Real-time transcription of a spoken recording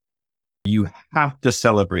you have to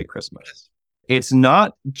celebrate Christmas. It's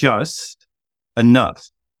not just enough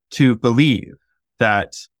to believe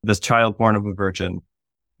that this child born of a virgin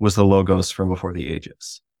was the Logos from before the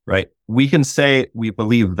ages, right? We can say we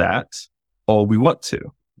believe that all we want to,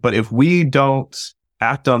 but if we don't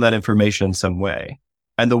act on that information in some way,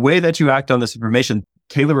 and the way that you act on this information,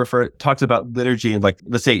 Taylor talked about liturgy and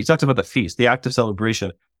let's say he talked about the feast, the act of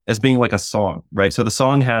celebration as being like a song, right? So the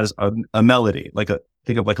song has a melody,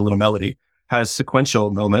 think of like a little melody, has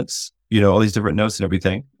sequential moments, all these different notes and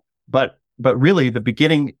everything. But really the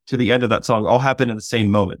beginning to the end of that song all happen in the same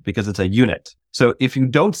moment because it's a unit. So if you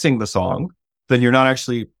don't sing the song, then you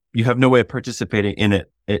have no way of participating in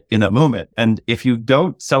it, in that moment. And if you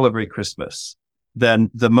don't celebrate Christmas,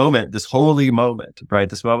 then the moment, this holy moment, right?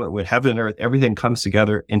 This moment when heaven and earth, everything comes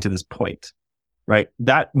together into this point, right?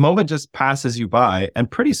 That moment just passes you by,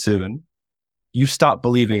 and pretty soon you stop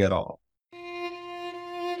believing at all.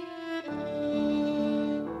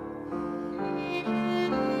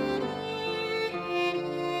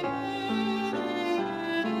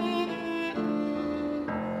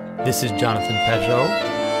 This is Jonathan Pedro.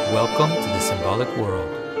 Welcome to the Symbolic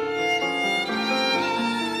World.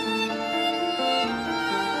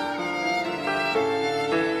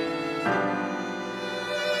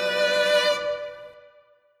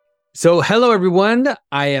 So hello, everyone.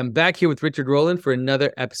 I am back here with Richard Rohlin for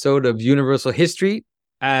another episode of Universal History.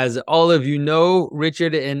 As all of you know,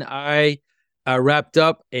 Richard and I wrapped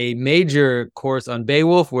up a major course on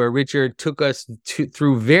Beowulf, where Richard took us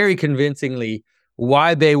through very convincingly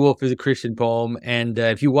why Beowulf is a Christian poem. And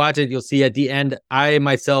if you watch it, you'll see at the end, I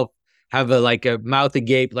myself have a mouth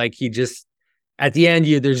agape. Like he just, at the end,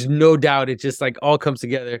 there's no doubt. It just all comes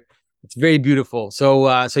together. It's very beautiful.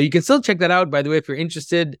 So you can still check that out. By the way, if you're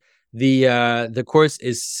interested, the course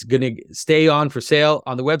is going to stay on for sale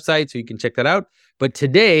on the website, so you can check that out. But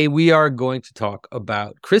today we are going to talk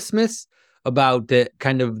about Christmas, about the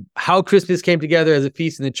kind of how Christmas came together as a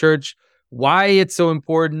feast in the church, why it's so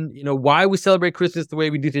important, why we celebrate Christmas the way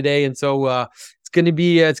we do today. And so it's going to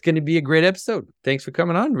be a great episode. Thanks for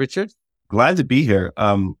coming on, Richard. Glad to be here.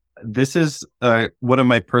 This is one of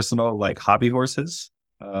my personal hobby horses.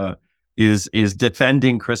 Is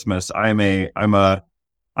defending Christmas. I'm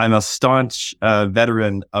a staunch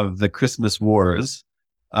veteran of the Christmas wars.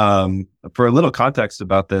 For a little context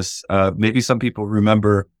about this, maybe some people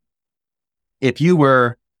remember, if you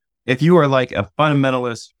were like a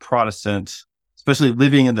fundamentalist Protestant, especially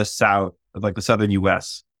living in the South, like the Southern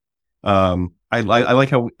U.S. I like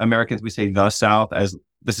how Americans, we say the South as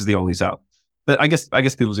this is the only South, but I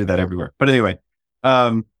guess people do that everywhere. But anyway,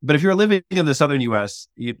 but if you're living in the Southern U.S.,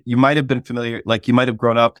 you might have been familiar, you might have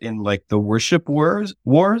grown up in the worship wars.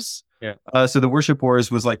 Yeah. So the worship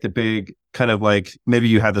wars was the big kind of maybe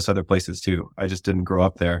you had this other places too. I just didn't grow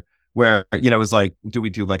up there. Where, it was do we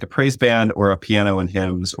do a praise band or a piano and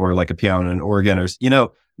hymns or a piano and organ or,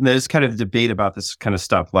 there's kind of debate about this kind of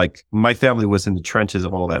stuff. My family was in the trenches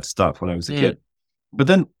of all that stuff when I was a kid. But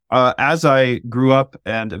then as I grew up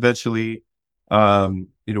and eventually,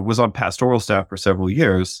 was on pastoral staff for several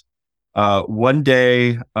years, one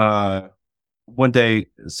day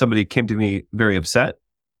somebody came to me very upset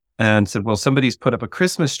and said, well, somebody's put up a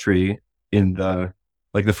Christmas tree in the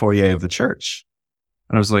foyer of the church.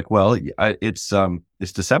 And I was like, well, it's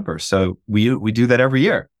December, so we do that every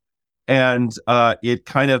year. And it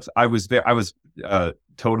kind of, I was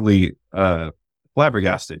totally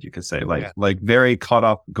flabbergasted, you could say, very caught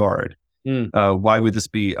off guard. Why would this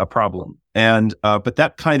be a problem? And but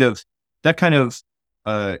that kind of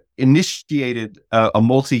initiated a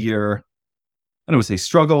multi-year, I don't want to say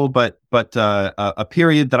struggle, but a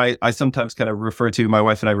period that I sometimes kind of refer to, my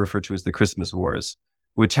wife and I refer to as the Christmas wars.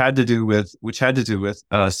 Which had to do with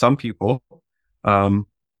some people,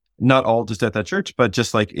 not all just at that church, but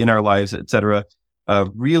just in our lives, etc.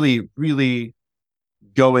 Really, really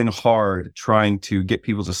going hard trying to get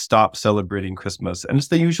people to stop celebrating Christmas, and it's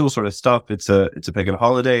the usual sort of stuff. It's a pagan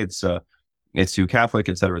holiday. It's too Catholic,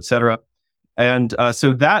 etc., etc. And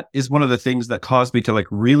so that is one of the things that caused me to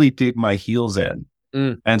really dig my heels in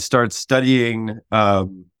and start studying.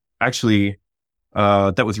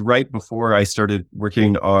 That was right before I started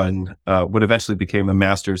working on what eventually became a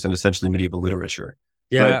master's in essentially medieval literature.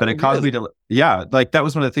 Yeah, but it caused me to, that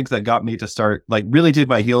was one of the things that got me to start really dig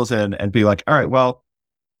my heels in and be all right, well,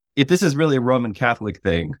 if this is really a Roman Catholic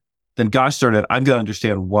thing, then gosh darn it, I'm going to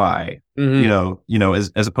understand why.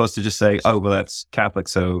 As opposed to just say, oh, well, that's Catholic,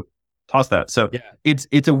 so toss that. So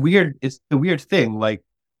it's a weird thing,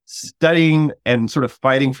 studying and sort of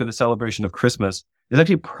fighting for the celebration of Christmas. is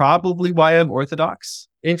actually probably why I'm Orthodox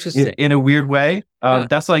Interesting. in a weird way. Yeah.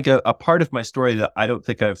 That's like a part of my story that I don't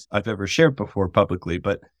think I've ever shared before publicly,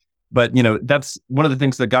 but that's one of the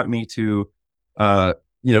things that got me to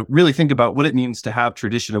really think about what it means to have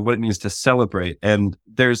tradition and what it means to celebrate. And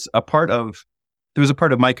there was a part of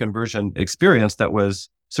my conversion experience that was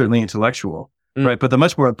certainly intellectual, right? But the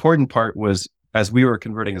much more important part was, as we were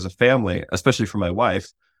converting as a family, especially for my wife,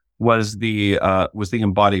 was the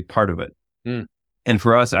embodied part of it. And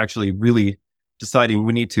for us, actually really deciding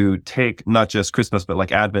we need to take not just Christmas, but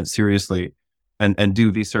like Advent seriously and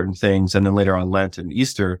do these certain things. And then later on Lent and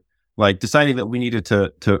Easter, like deciding that we needed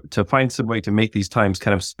to find some way to make these times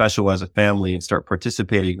kind of special as a family and start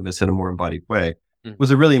participating in this in a more embodied way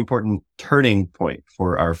was a really important turning point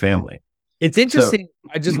for our family. It's interesting.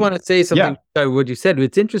 I just want to say something about what you said.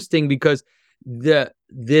 It's interesting because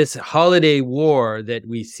this holiday war that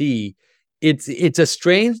we see, it's a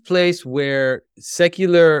strange place where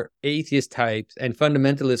secular atheist types and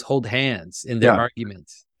fundamentalists hold hands in their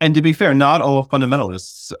arguments. And to be fair, not all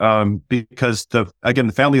fundamentalists, because the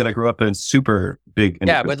family that I grew up in is super big.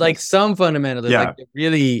 Yeah, but like some fundamentalists, like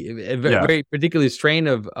really very particular strain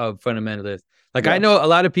of fundamentalists. Like I know a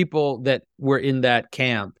lot of people that were in that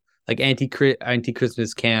camp, like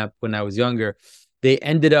anti-Christmas camp when I was younger. They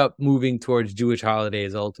ended up moving towards Jewish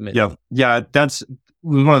holidays ultimately. Yeah, that's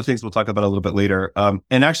one of the things we'll talk about a little bit later.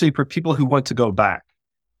 And actually, for people who want to go back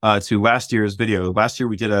to last year's video, last year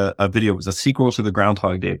we did a video. It was a sequel to the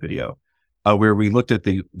Groundhog Day video, where we looked at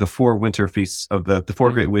the four winter feasts of the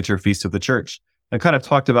four great winter feasts of the church, and kind of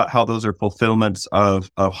talked about how those are fulfillments of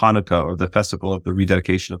Hanukkah, or the festival of the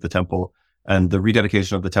rededication of the temple and the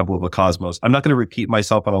rededication of the temple of the cosmos. I'm not going to repeat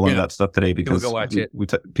myself on a lot of that stuff today because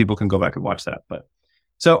people can go back and watch that. But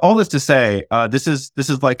so all this to say, this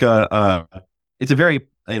is like it's a very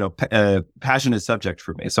passionate subject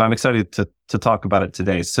for me. So I'm excited to talk about it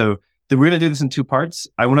today. So we're going to do this in two parts.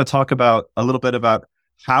 I want to talk about a little bit about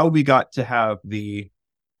how we got to have the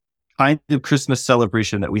kind of Christmas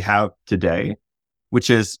celebration that we have today, which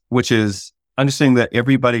is understanding that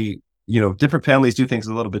everybody, different families do things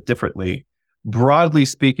a little bit differently. Broadly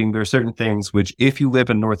speaking, there are certain things which, if you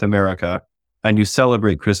live in North America and you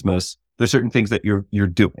celebrate Christmas, there's certain things that you're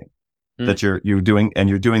doing, that you're doing, and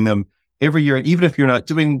you're doing them every year. And even if you're not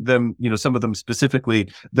doing them, some of them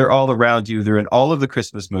specifically, they're all around you. They're in all of the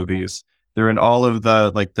Christmas movies. They're in all of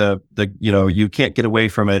the you can't get away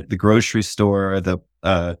from it. The grocery store, the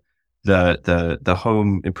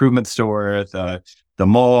home improvement store, the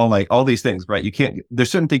mall, like all these things, right? There's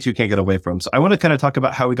certain things you can't get away from. So I want to kind of talk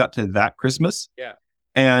about how we got to that Christmas. Yeah.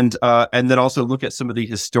 And then also look at some of the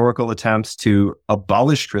historical attempts to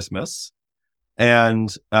abolish Christmas.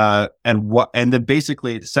 And then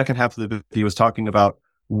basically the second half of the video was talking about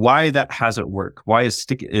why that hasn't worked. Why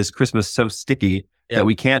is Christmas so sticky that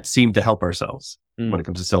we can't seem to help ourselves when it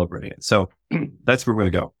comes to celebrating it? So that's where we're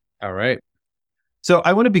going to go. All right. So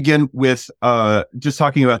I want to begin with just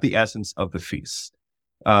talking about the essence of the feast.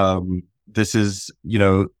 This is,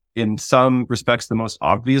 in some respects, the most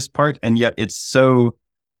obvious part, and yet it's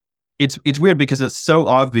weird because it's so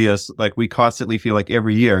obvious. Like we constantly feel like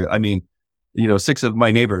every year. I mean, 6 of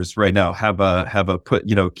my neighbors right now have a put,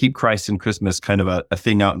 keep Christ in Christmas kind of a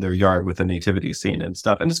thing out in their yard with a nativity scene and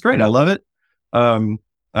stuff, and it's great. I love it. I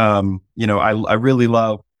really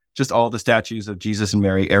love just all the statues of Jesus and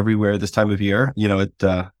Mary everywhere this time of year.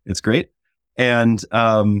 It's great. And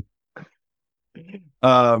now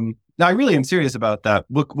I really am serious about that.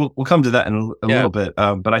 We'll come to that in a little bit.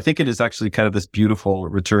 But I think it is actually kind of this beautiful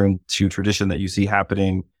return to tradition that you see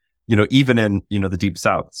happening, even in, the deep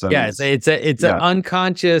South. So it's an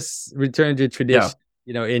unconscious return to tradition,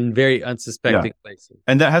 in very unsuspecting places.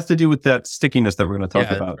 And that has to do with that stickiness that we're going to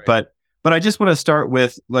talk about. Right. But I just want to start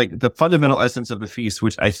with like the fundamental essence of the feast,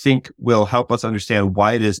 which I think will help us understand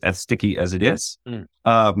why it is as sticky as it is. And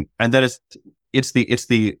that is, it's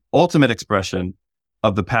the ultimate expression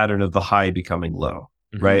of the pattern of the high becoming low,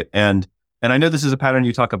 right? And I know this is a pattern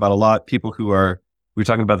you talk about a lot. People who we were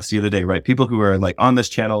talking about this the other day, right? People who are like on this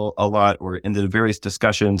channel a lot or in the various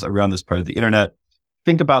discussions around this part of the internet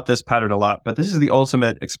think about this pattern a lot, but this is the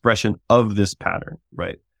ultimate expression of this pattern,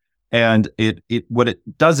 right? And what it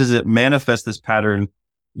does is it manifests this pattern,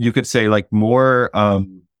 you could say, like more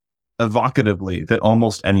evocatively than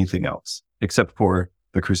almost anything else, except for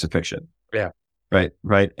the crucifixion. Yeah. Right.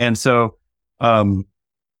 And so I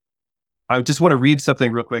just want to read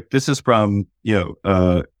something real quick. This is from,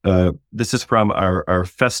 our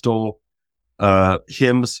festal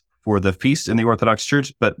hymns for the feast in the Orthodox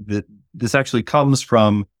Church, but this actually comes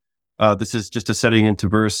from this is just a setting into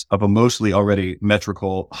verse of a mostly already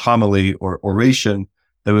metrical homily or oration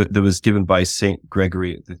that was given by Saint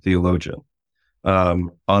Gregory, the theologian,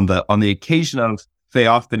 on the occasion of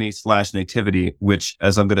Theophany / Nativity, which,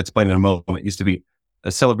 as I'm going to explain in a moment, used to be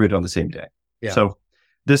celebrated on the same day. Yeah. So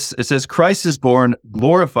it says, Christ is born,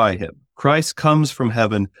 glorify him. Christ comes from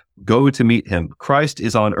heaven, go to meet him. Christ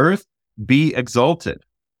is on earth, be exalted.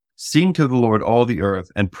 Sing to the Lord all the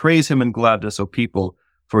earth, and praise him in gladness, O people,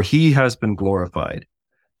 for he has been glorified.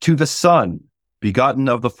 To the Son, begotten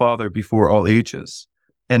of the Father before all ages,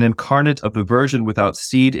 and incarnate of the Virgin without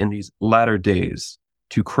seed in these latter days,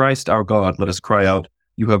 to Christ our God, let us cry out,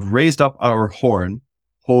 you have raised up our horn,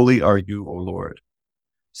 holy are you, O Lord.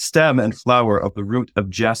 Stem and flower of the root of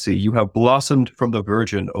Jesse, you have blossomed from the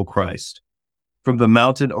Virgin, O Christ. From the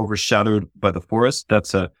mountain overshadowed by the forest,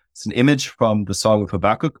 it's an image from the Song of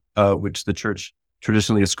Habakkuk, which the church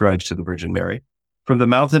traditionally ascribes to the Virgin Mary. From the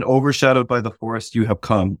mountain overshadowed by the forest you have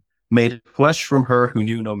come, made flesh from her who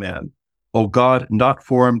knew no man. O God, not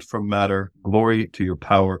formed from matter, glory to your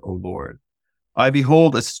power, O Lord. I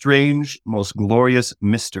behold a strange, most glorious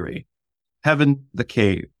mystery. Heaven, the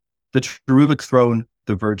cave, the cherubic throne,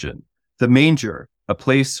 the Virgin, the manger, a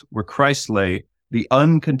place where Christ lay, the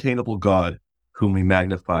uncontainable God, whom we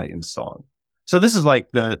magnify in song. So this is like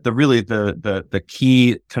the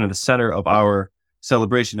key, kind of the center of our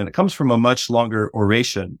celebration. And it comes from a much longer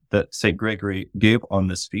oration that St. Gregory gave on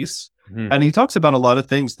this feast. Mm-hmm. And he talks about a lot of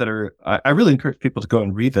things that are, I really encourage people to go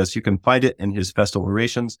and read this. You can find it in his festal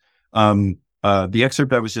orations. The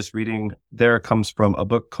excerpt I was just reading there comes from a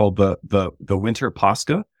book called the Winter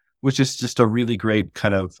Pascha, which is just a really great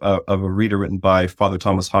kind of a reader written by Father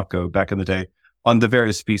Thomas Hopko back in the day on the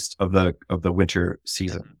various feasts of the winter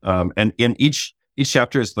season. And in each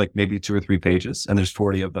chapter is like maybe 2 or 3 pages, and there's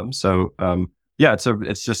 40 of them. So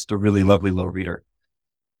it's just a really lovely little reader.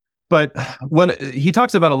 But when he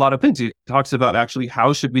talks about a lot of things, he talks about actually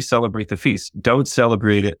how should we celebrate the feast? Don't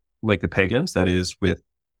celebrate it like the pagans, that is with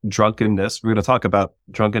drunkenness. We're going to talk about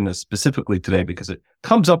drunkenness specifically today because it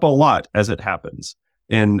comes up a lot as it happens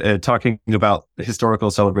in talking about historical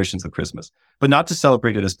celebrations of Christmas, but not to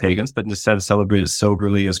celebrate it as pagans, but instead to celebrate it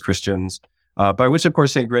soberly as Christians, by which, of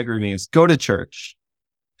course, St. Gregory means go to church,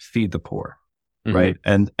 feed the poor, mm-hmm. right?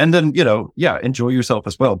 And then, enjoy yourself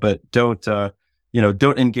as well, but don't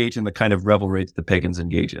engage in the kind of revelry that the pagans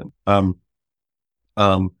engage in.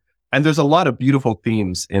 And there's a lot of beautiful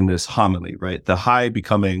themes in this homily, right? The high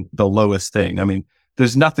becoming the lowest thing. I mean,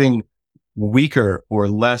 there's nothing weaker or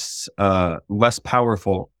less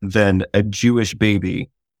powerful than a Jewish baby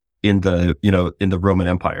in the Roman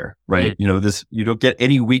Empire, right? Mm. You don't get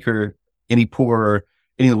any weaker, any poorer,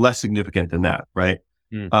 any less significant than that, right?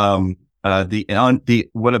 Mm.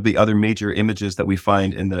 One of the other major images that we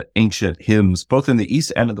find in the ancient hymns, both in the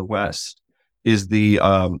East and in the West, is the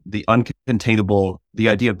uncontainable, the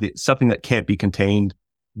idea of something that can't be contained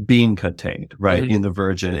being contained, right? Mm-hmm. In the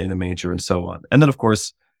Virgin, in the manger, and so on. And then, of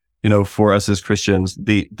course, for us as Christians,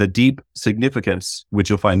 the deep significance,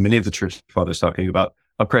 which you'll find many of the church fathers talking about,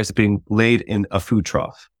 of Christ being laid in a food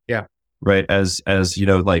trough. Yeah. Right. As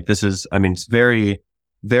like this is, it's very,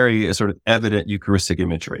 very sort of evident Eucharistic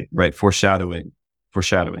imagery, right? Foreshadowing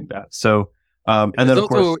that. So, and then of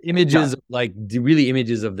course images like really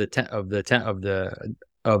images of the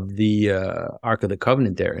Ark of the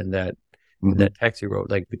Covenant there in that mm-hmm. that text you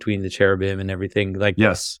wrote, like between the cherubim and everything. Like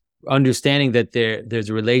yes. Understanding that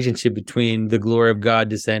there's a relationship between the glory of God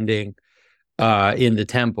descending in the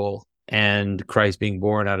temple and Christ being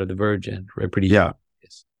born out of the Virgin, right? Pretty yeah.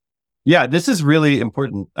 This is really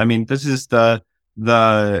important. This is the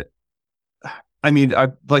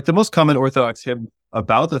most common Orthodox hymn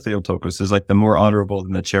about the Theotokos is like the more honorable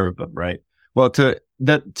than the cherubim, right? Well, to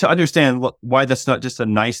understand why that's not just a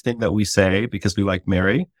nice thing that we say because we like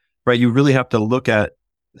Mary, right? You really have to look at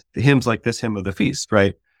hymns like this hymn of the feast,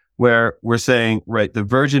 right? Where we're saying, right, the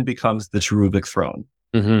Virgin becomes the cherubic throne,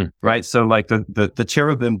 mm-hmm. right? So like the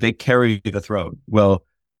cherubim, they carry the throne. Well,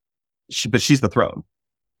 but she's the throne,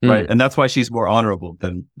 right? And that's why she's more honorable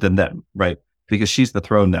than them, right? Because she's the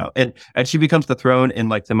throne now. And she becomes the throne in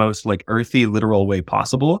like the most like earthy, literal way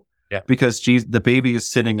possible. Yeah. Because the baby is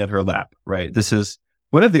sitting at her lap, right? This is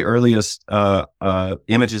one of the earliest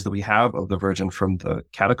images that we have of the Virgin from the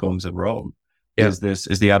catacombs in Rome. Yeah. Is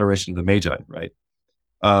the adoration of the Magi, right?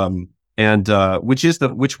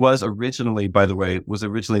 Which was originally, by the way,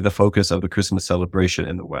 the focus of the Christmas celebration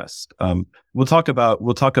in the West. We'll talk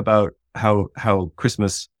about how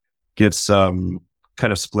Christmas gets kind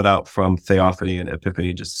of split out from Theophany and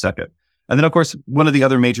Epiphany in just a second. And then, of course, one of the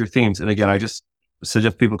other major themes, and again, I just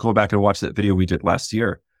suggest people go back and watch that video we did last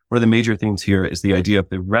year. One of the major themes here is the idea of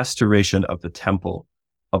the restoration of the temple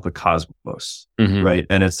of the cosmos, Mhm. right?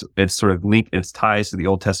 And it's sort of linked, it's ties to the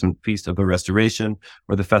Old Testament Feast of the Restoration,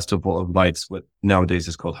 or the Festival of Lights, what nowadays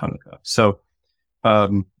is called Hanukkah. So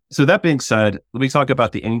that being said, let me talk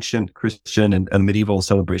about the ancient Christian and medieval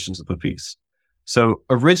celebrations of the feast. So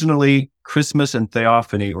originally, Christmas and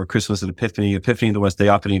Theophany, or Christmas and Epiphany in the West,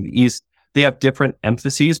 Theophany in the East, they have different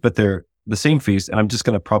emphases, but they're the same feast. And I'm just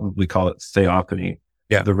going to probably call it Theophany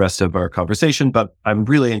the rest of our conversation, but I'm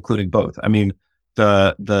really including both. I mean,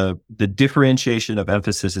 the differentiation of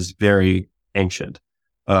emphasis is very ancient.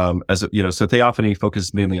 So Theophany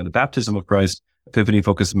focuses mainly on the baptism of Christ. Epiphany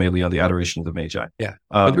focuses mainly on the adoration of the Magi. Yeah.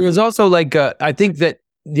 But there was also like, I think that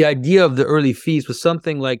the idea of the early feast was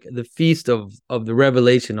something like the feast of the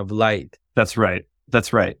revelation of light. That's right.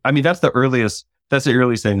 I mean, that's the earliest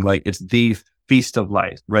thing. Like, it's the feast of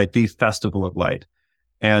light, right? The festival of light.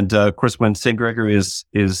 And of course, when Saint Gregory is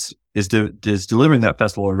delivering that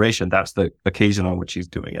festival oration, that's the occasion on which he's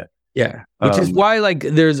doing it. Yeah, which is why, like,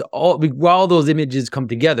 while those images come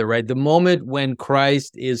together, right? The moment when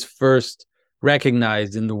Christ is first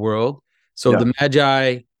recognized in the world, so the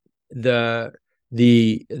Magi, the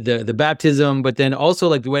baptism, but then also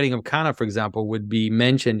like the wedding of Cana, for example, would be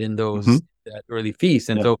mentioned in those that early feasts,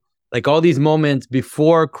 and so like all these moments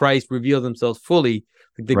before Christ reveals himself fully,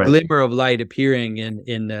 like the glimmer of light appearing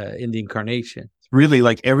in the incarnation. Really,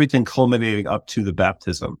 like everything culminating up to the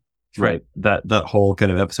baptism, right? That whole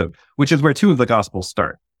kind of episode, which is where two of the Gospels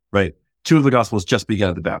start, right? Two of the Gospels just begin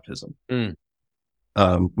at the baptism,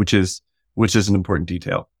 which is an important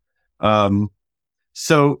detail.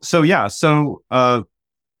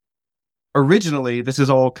 Originally, this is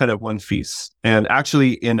all kind of one feast, and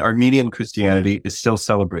actually in Armenian Christianity is still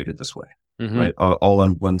celebrated this way, right? All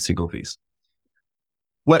on one single feast.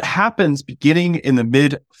 What happens beginning in the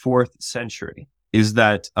mid 4th century is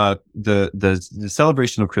that the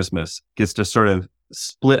celebration of Christmas gets to sort of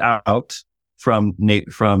split out from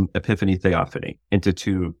Epiphany Theophany into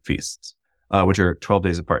two feasts, which are 12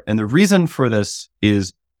 days apart. And the reason for this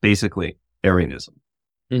is basically Arianism.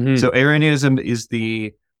 So Arianism is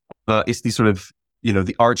the sort of,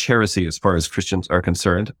 the arch heresy as far as Christians are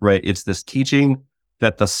concerned, right? It's this teaching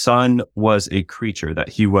that the Son was a creature, that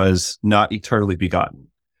he was not eternally begotten.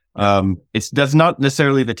 That's not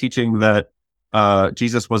necessarily the teaching that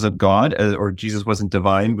Jesus wasn't God or Jesus wasn't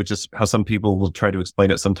divine, which is how some people will try to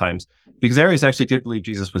explain it sometimes. Because Arius actually did believe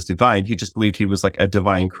Jesus was divine. He just believed he was like a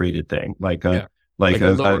divine created thing, like a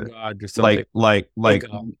lower God or something.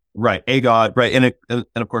 Right, a God, right, and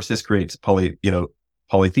of course this creates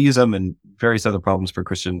polytheism and various other problems for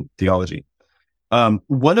Christian theology.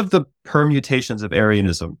 One of the permutations of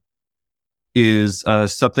Arianism is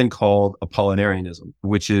something called Apollinarianism,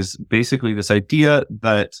 which is basically this idea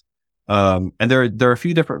that, and there are a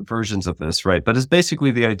few different versions of this, right? But it's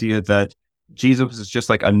basically the idea that Jesus is just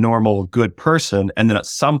like a normal, good person, and then at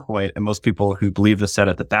some point, and most people who believe this said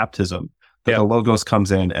at the baptism, that the Logos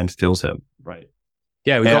comes in and fills him, right?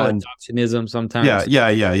 Yeah, we call it adoptionism sometimes.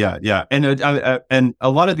 Yeah. And a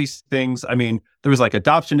lot of these things, I mean, there was like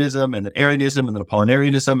adoptionism and then Arianism and then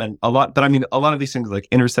Apollinarianism and a lot of these things like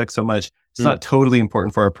intersect so much. It's not totally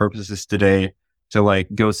important for our purposes today to like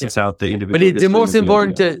go suss out the individual. But it's the most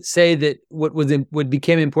important to say that what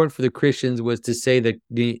became important for the Christians was to say that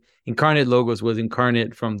the incarnate Logos was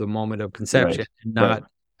incarnate from the moment of conception, and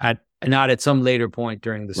not at some later point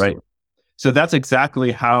during the story. Right. So that's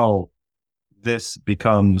exactly how this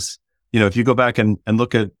becomes, if you go back and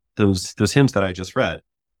look at those hymns that I just read,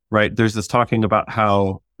 right? There's this talking about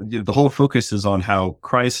how the whole focus is on how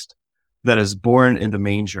Christ that is born in the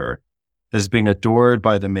manger is being adored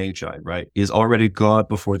by the Magi, right? Is already God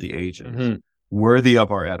before the ages, worthy of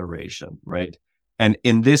our adoration, right? And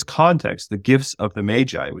in this context, the gifts of the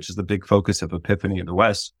Magi, which is the big focus of Epiphany in the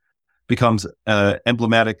West, becomes the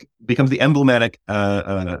emblematic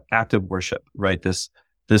act of worship, right? This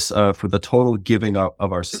for the total giving up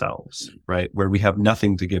of ourselves, right? Where we have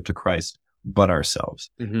nothing to give to Christ but ourselves.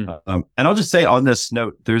 And I'll just say on this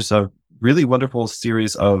note, there's a really wonderful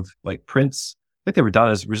series of like prints. I think they were done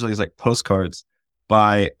originally as like postcards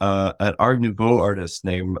by an Art Nouveau artist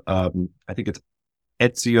named, I think it's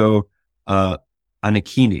Ezio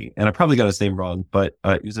Anachini. And I probably got his name wrong, but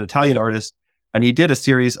he was an Italian artist. And he did a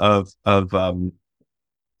series of like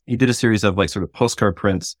sort of postcard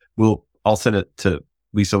prints. I'll send it to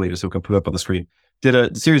Lisa later so we can put it up on the screen. Did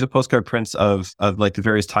a series of postcard prints of like the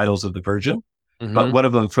various titles of the Virgin, but one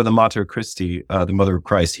of them for the Mater Christi, the Mother of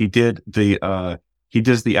Christ. He does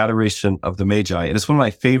the adoration of the Magi, and it's one of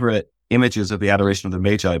my favorite images of the adoration of the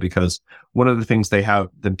Magi because one of the things they have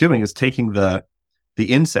them doing is taking the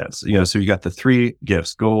incense. So you got the three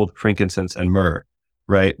gifts: gold, frankincense, and myrrh.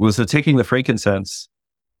 Right? So taking the frankincense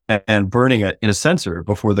and burning it in a censer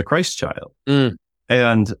before the Christ child.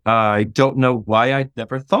 And I don't know why I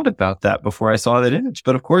never thought about that before I saw that image.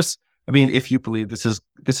 But of course, I mean, if you believe this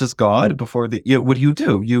is God, before what do you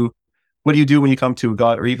do? What do you do when you come to a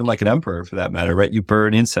god, or even like an emperor for that matter, right? You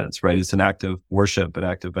burn incense, right? It's an act of worship, an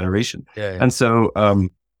act of veneration. Yeah. And so,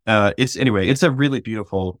 it's a really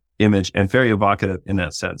beautiful image and very evocative in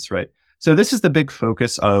that sense, right? So this is the big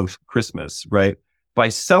focus of Christmas, right? By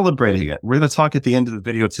celebrating it, we're going to talk at the end of the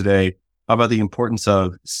video today about the importance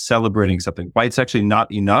of celebrating something, why it's actually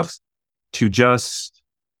not enough to just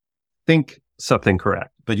think something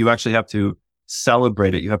correct, but you actually have to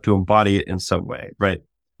celebrate it. You have to embody it in some way, right?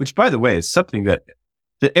 Which, by the way, is something that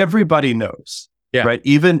everybody knows, right?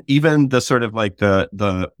 Even the sort of like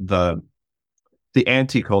the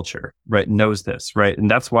anti-culture, right, knows this, right? And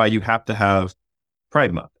that's why you have to have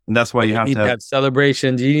Pride Month, and that's why you have to have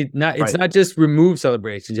celebrations. You need not. It's not just remove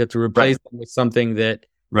celebrations. You have to replace them with something that.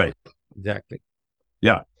 Right. Exactly.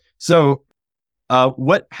 Yeah. So,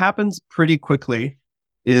 what happens pretty quickly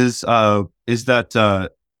is that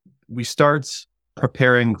we start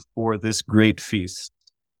preparing for this great feast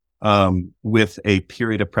with a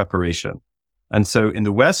period of preparation. And so in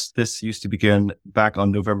the West, this used to begin back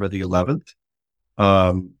on November the 11th,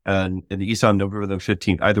 and in the East on November the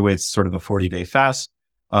 15th. Either way, it's sort of a 40-day fast.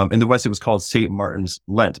 In the West, it was called St. Martin's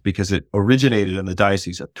Lent because it originated in the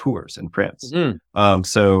Diocese of Tours in France.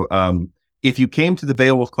 If you came to the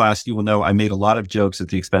Beowulf class, you will know I made a lot of jokes at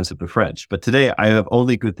the expense of the French, but today I have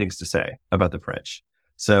only good things to say about the French.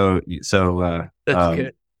 So that's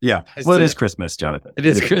good. Yeah. Well, it is Christmas, Jonathan. It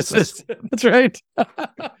is Christmas. That's right.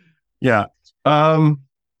 Yeah. I'm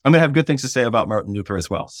going to have good things to say about Martin Luther as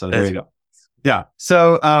well. So there you go. Yeah.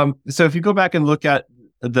 So if you go back and look at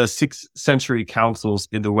the 6th century councils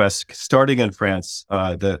in the West, starting in France,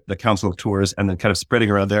 the Council of Tours, and then kind of spreading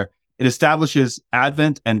around there, it establishes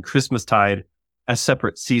Advent and Christmastide as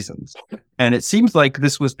separate seasons. And it seems like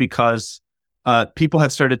this was because people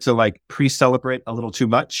have started to like pre-celebrate a little too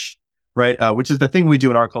much, right? Which is the thing we do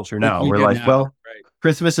in our culture now. We're like,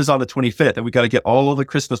 Christmas is on the 25th, and we got to get all of the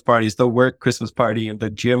Christmas parties, the work Christmas party and the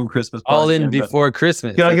gym Christmas party. All in before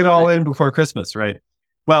Christmas. Got to get all in before Christmas, right?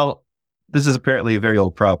 Well, this is apparently a very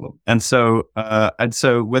old problem. And so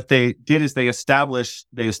what they did is they established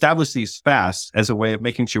these fasts as a way of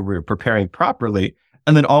making sure we're preparing properly,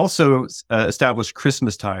 and then also established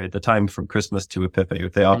Christmastide, the time from Christmas to Epiphany or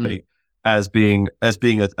Theophany, as being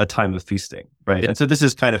a time of feasting, right? And so this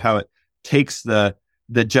is kind of how it takes the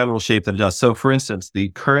general shape that it does. So, for instance, the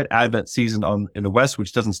current Advent season in the West,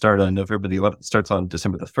 which doesn't start on November the 11th, starts on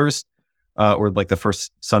December the 1st, or like the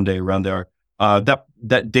first Sunday around there.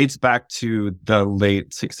 That dates back to the late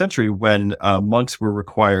 6th century when monks were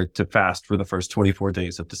required to fast for the first 24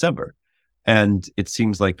 days of December. And it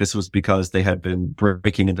seems like this was because they had been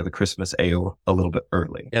breaking into the Christmas ale a little bit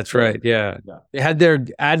early. That's right. Yeah. They had their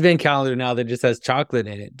Advent calendar now that just has chocolate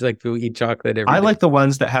in it. It's like we eat chocolate every day. I like the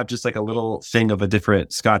ones that have just like a little thing of a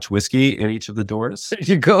different Scotch whiskey in each of the doors. There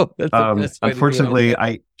you go. That's the best way unfortunately,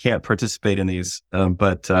 I can't participate in these,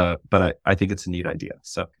 but I think it's a neat idea.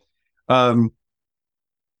 So, so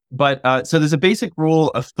there's a basic rule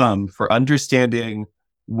of thumb for understanding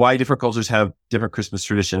why different cultures have different Christmas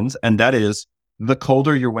traditions. And that is, the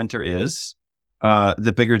colder your winter is,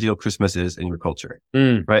 the bigger deal Christmas is in your culture.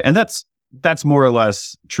 Right. And that's more or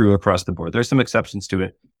less true across the board. There's some exceptions to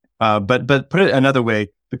it. But put it another way,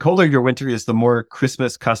 the colder your winter is, the more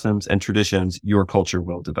Christmas customs and traditions your culture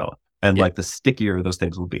will develop. And like the stickier those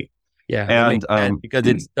things will be. Yeah. And because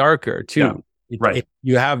it's darker too. Yeah, right.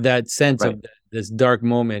 You have that sense of this dark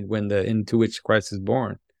moment into which Christ is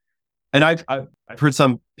born. And I've heard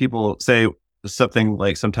some people say something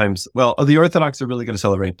like sometimes, well, the Orthodox are really going to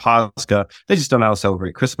celebrate Pascha. They just don't know how to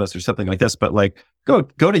celebrate Christmas or something like this. But like, go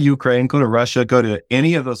to Ukraine, go to Russia, go to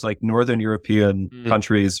any of those like Northern European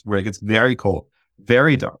countries where it gets very cold,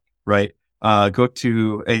 very dark, right? Go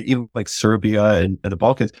to even like Serbia and the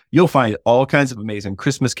Balkans. You'll find all kinds of amazing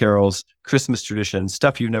Christmas carols, Christmas traditions,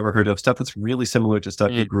 stuff you've never heard of, stuff that's really similar to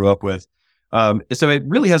stuff you grew up with. So it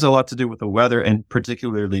really has a lot to do with the weather, and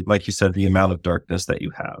particularly, like you said, the amount of darkness that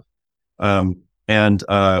you have. And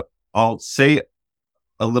I'll say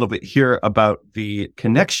a little bit here about the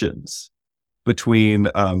connections between,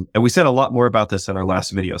 and we said a lot more about this in our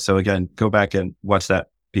last video. So again, go back and watch that,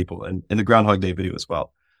 people, and in the Groundhog Day video as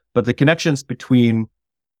well. But the connections between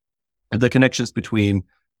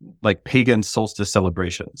like pagan solstice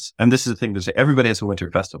celebrations. And this is the thing to say, everybody has a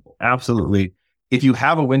winter festival. Absolutely. If you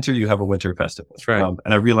have a winter, you have a winter festival. That's right.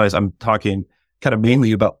 And I realize I'm talking kind of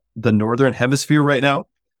mainly about the Northern Hemisphere right now.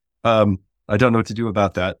 I don't know what to do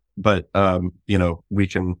about that, but, we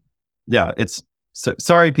can, it's So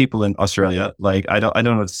sorry, people in Australia. Like I don't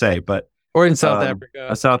know what to say, but Or in South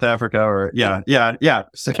Africa. South Africa, or yeah.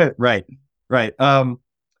 So, right, right.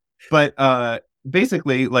 But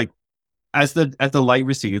basically, like as the light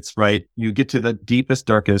recedes, right, you get to the deepest,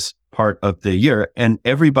 darkest part of the year, and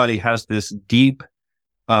everybody has this deep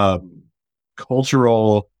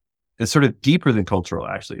cultural, it's sort of deeper than cultural,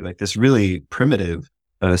 actually, like this really primitive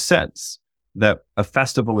sense that a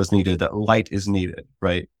festival is needed, that light is needed,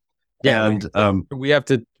 right? Yeah, And we have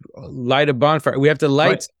to light a bonfire. We have to light.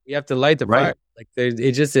 Right. We have to light the Right. fire. Like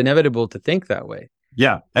it's just inevitable to think that way.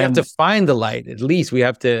 yeah, We have and to find the light. At least we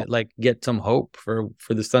have to like get some hope for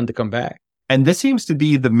the sun to come back. and this seems to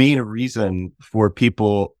be the main reason for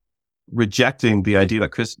people rejecting the idea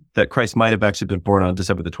that Christ might have actually been born on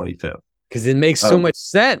December the 25th. Because it makes so much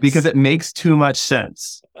sense. Because it makes too much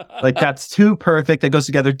sense. Like that's too perfect. That goes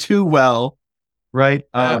together too well, right?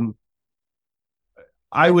 Yeah.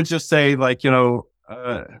 I would just say, like, who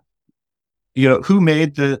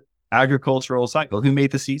made the agricultural cycle? Who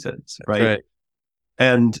made the seasons, right?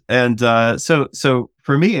 So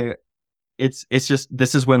for me, it's just,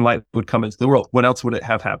 this is when light would come into the world. When else would it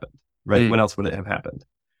have happened, right? When else would it have happened?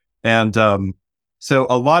 And so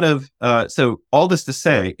a lot of so all this to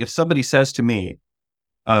say, if somebody says to me,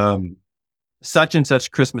 such and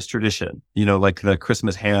such Christmas tradition, like the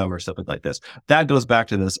Christmas ham or something like this, that goes back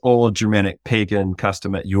to this old Germanic pagan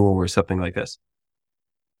custom at Yule or something like this.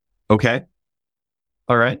 Okay.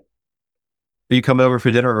 All right. Are you coming over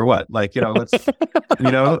for dinner or what? Like, let's,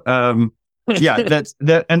 yeah, that's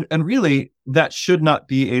that. And really that should not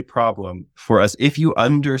be a problem for us if you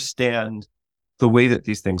understand the way that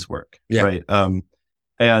these things work. Yeah. Right.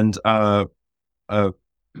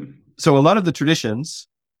 So a lot of the traditions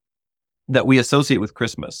that we associate with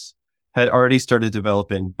Christmas had already started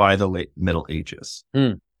developing by the late Middle Ages.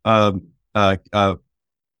 One of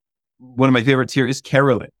my favorites here is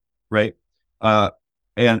caroling, right?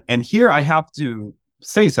 And here I have to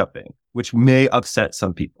say something which may upset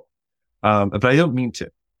some people, but I don't mean to.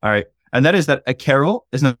 All right, and that is that a carol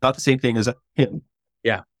is not the same thing as a hymn.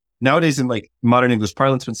 Yeah. Nowadays, in like modern English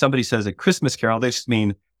parlance, when somebody says a Christmas carol, they just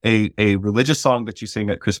mean a religious song that you sing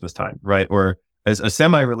at Christmas time, right? Or as a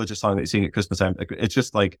semi-religious song that you sing at Christmas time. It's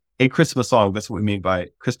just like a Christmas song. That's what we mean by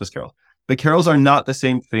Christmas carol. But carols are not the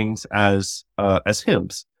same things as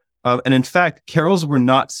hymns. And in fact, carols were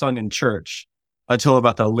not sung in church until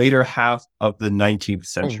about the later half of the 19th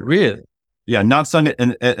century. Oh, really? Yeah, not sung,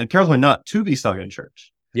 and carols were not to be sung in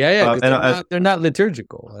church. Yeah, they're not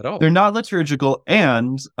liturgical at all. They're not liturgical,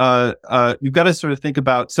 and you've got to sort of think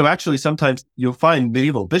about. So actually, sometimes you'll find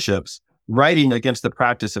medieval bishops writing against the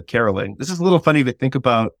practice of caroling. This is a little funny to think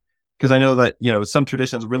about, because I know that some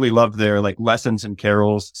traditions really love their like lessons in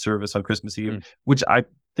carols service on Christmas Eve, which I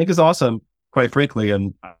think is awesome, quite frankly.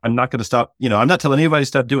 And I'm not going to stop. I'm not telling anybody to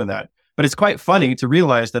stop doing that. But it's quite funny to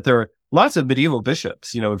realize that there are lots of medieval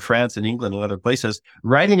bishops, in France and England and other places,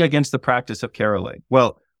 writing against the practice of caroling.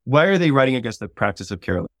 Well, why are they writing against the practice of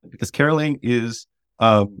caroling? Because caroling is,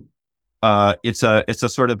 it's a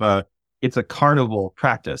sort of it's a carnival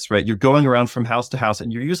practice, right? You're going around from house to house,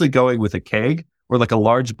 and you're usually going with a keg or like a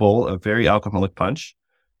large bowl of very alcoholic punch.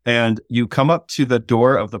 And you come up to the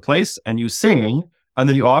door of the place and you sing, and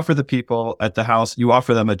then you offer the people at the house, you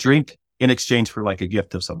offer them a drink in exchange for like a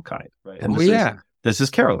gift of some kind, right? And this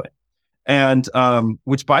is caroling. And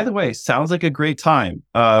which, by the way, sounds like a great time.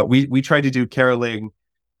 We try to do caroling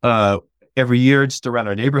every year just around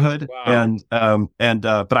our neighborhood. Wow.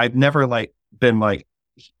 But I've never like been like,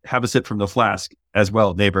 have a sip from the flask as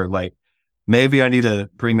well, neighbor. Like maybe I need to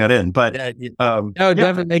bring that in, but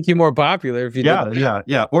definitely make you more popular if you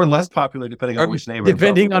yeah, or less popular depending on which neighbor.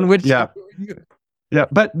 Depending on which. Yeah,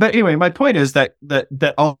 but anyway, my point is that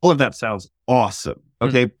all of that sounds awesome.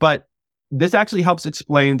 Okay, but this actually helps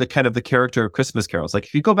explain the kind of the character of Christmas carols. Like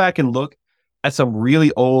if you go back and look at some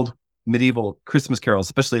really old medieval Christmas carols,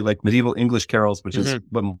 especially like medieval English carols, which is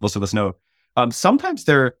what most of us know, sometimes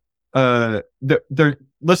they're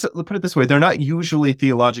let's put it this way, they're not usually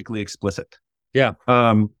theologically explicit. Yeah.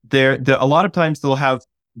 They're a lot of times they'll have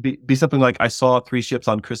be something like, I saw 3 ships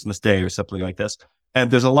on Christmas Day or something like this. And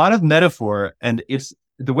there's a lot of metaphor, and it's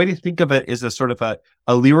the way to think of it is a sort of a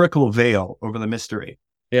lyrical veil over the mystery.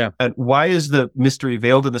 Yeah. And why is the mystery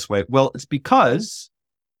veiled in this way? Well, it's because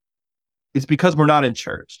we're not in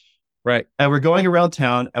church. Right. And we're going around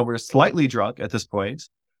town and we're slightly drunk at this point.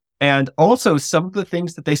 And also some of the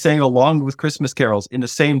things that they sang along with Christmas carols in the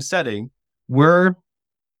same setting were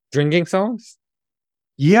drinking songs.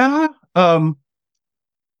 Yeah.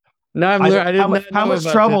 No,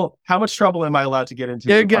 how much trouble am I allowed to get into?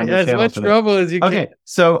 As much trouble as you can. Okay,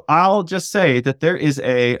 so I'll just say that there is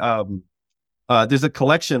a there's a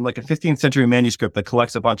collection, like a 15th century manuscript that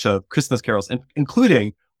collects a bunch of Christmas carols,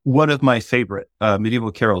 including one of my favorite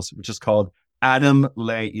medieval carols, which is called Adam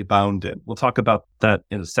le Ibounden. We'll talk about that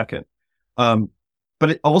in a second. But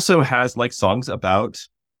it also has like songs about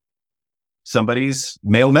somebody's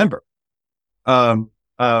male member. The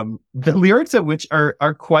lyrics of which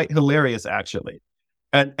are quite hilarious, actually.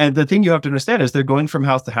 And the thing you have to understand is they're going from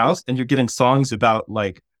house to house, and you're getting songs about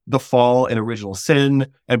like the fall and original sin,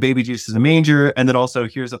 and baby Jesus in the manger, and then also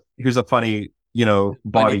here's a funny,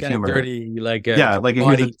 body funny, humor, dirty, like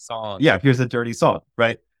body song. Yeah, here's a dirty song,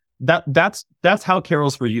 right? That's how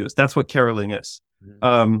carols were used. That's what caroling is.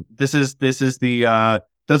 This is the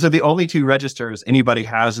those are the only two registers anybody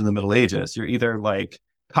has in the Middle Ages. You're either like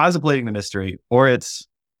contemplating the mystery or it's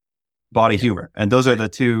body humor, and those are the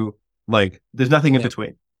two. Like, there's nothing in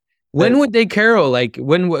between. When would they carol? Like,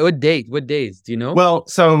 what days? Do you know? Well,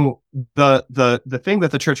 so the thing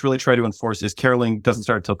that the church really tried to enforce is caroling doesn't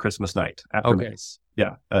start until Christmas night after Mass.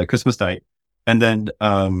 Yeah, Christmas night, and then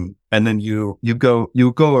you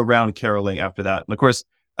go around caroling after that. And of course,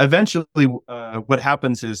 eventually, what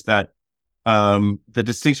happens is that the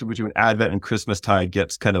distinction between Advent and Christmastide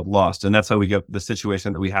gets kind of lost, and that's how we get the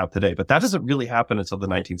situation that we have today. But that doesn't really happen until the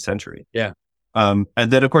 19th century. Yeah. And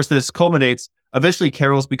then, of course, this culminates. Eventually,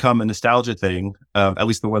 carols become a nostalgia thing. At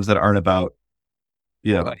least the ones that aren't about,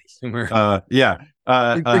 humor. Forget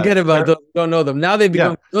about those. Don't know them. Now those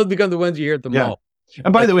become the ones you hear at the mall.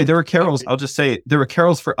 And by the way, there were carols. I'll just say there were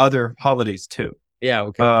carols for other holidays too. Yeah.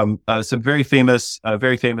 Okay. Some very famous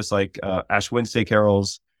like Ash Wednesday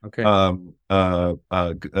carols. Okay.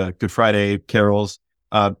 Good Friday carols.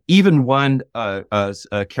 Even one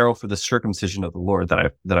a carol for the circumcision of the Lord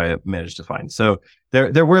that I managed to find. So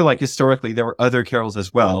there were like historically there were other carols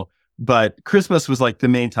as well, but Christmas was like the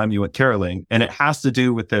main time you went caroling, and it has to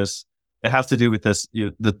do with this. It has to do with this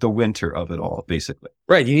the winter of it all, basically.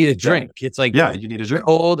 Right. You need a drink. It's like you need a drink.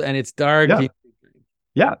 Cold and it's dark.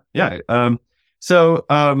 Yeah.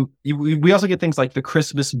 We also get things like the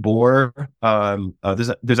Christmas boar.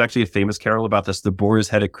 There's actually a famous carol about this, the boar's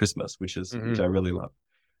head at Christmas, which I really love.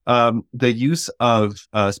 The use of,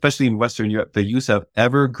 especially in Western Europe, the use of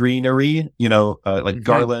evergreenery, like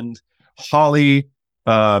garland, holly,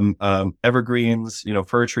 evergreens,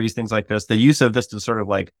 fir trees, things like this. The use of this to sort of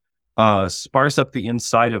like sparse up the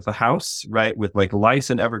inside of the house, right, with like lights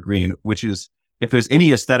and evergreen, which is, if there's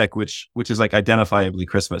any aesthetic which is like identifiably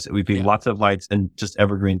Christmas, it would be lots of lights and just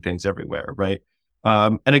evergreen things everywhere, right?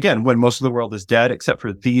 And again, when most of the world is dead, except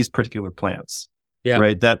for these particular plants,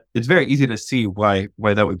 right? That it's very easy to see why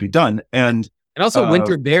that would be done. And also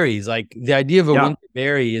winter berries, like the idea of a winter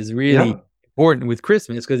berry is really important with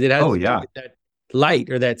Christmas because it has that light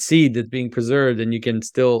or that seed that's being preserved, and you can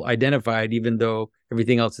still identify it even though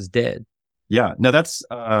everything else is dead. Yeah, no, that's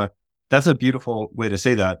a beautiful way to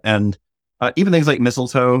say that. And even things like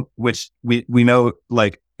mistletoe, which we know,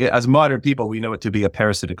 like as modern people, we know it to be a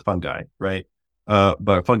parasitic fungi, right?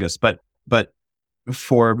 But fungus. But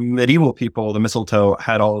for medieval people, the mistletoe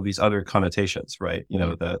had all of these other connotations, right?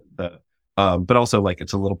 But also like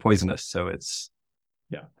it's a little poisonous, so it's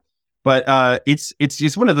But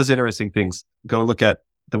it's one of those interesting things. Go look at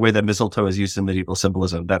the way that mistletoe is used in medieval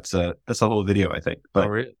symbolism. That's a whole video, I think. But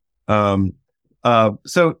really?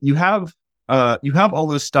 So you have all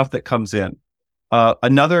this stuff that comes in.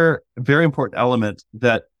 Another very important element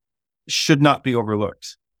that should not be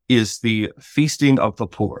overlooked is the feasting of the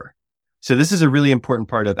poor. So this is a really important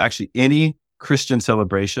part of actually any Christian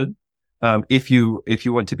celebration. If you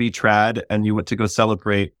want to be trad and you want to go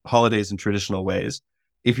celebrate holidays in traditional ways,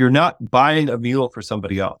 if you're not buying a meal for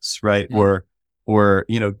somebody else, right? Or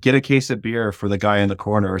get a case of beer for the guy in the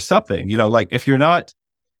corner or something, like if you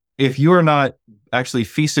are not actually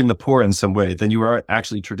feasting the poor in some way, then you are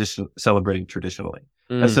actually celebrating traditionally.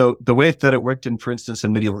 And so the way that it worked for instance,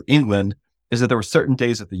 in medieval England is that there were certain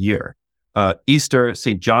days of the year, Easter,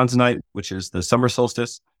 St. John's Night, which is the summer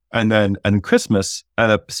solstice, and Christmas,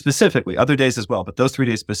 specifically, other days as well, but those 3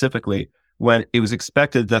 days specifically, when it was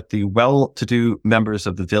expected that the well-to-do members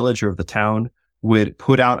of the village or of the town would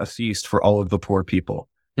put out a feast for all of the poor people,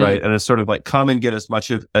 right? And it's sort of like, come and get as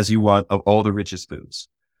much as you want of all the richest foods,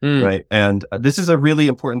 right? And this is a really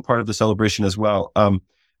important part of the celebration as well.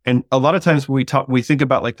 And a lot of times when we think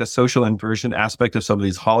about like the social inversion aspect of some of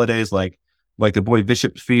these holidays, like the Boy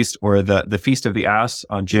Bishop feast or the Feast of the Ass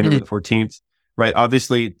on January the 14th, right?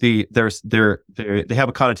 Obviously, they have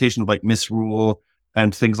a connotation of like misrule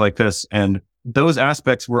and things like this, and those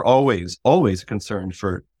aspects were always a concern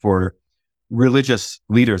for religious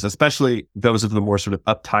leaders, especially those of the more sort of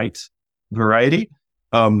uptight variety.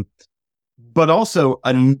 but also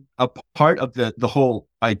a part of the whole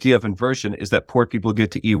idea of inversion is that poor people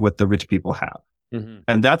get to eat what the rich people have. Mm-hmm.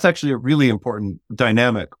 And that's actually a really important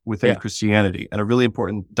dynamic within Yeah. Christianity and a really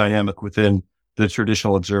important dynamic within the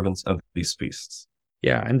traditional observance of these feasts.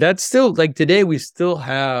 Yeah. And that's still like today we still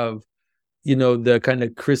have, the kind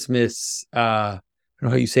of Christmas, I don't know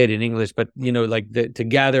how you say it in English, but like to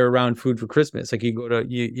gather around food for Christmas. Like you go to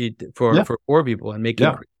you eat for poor people and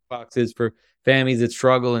making boxes for families that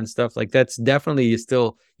struggle and stuff like that's definitely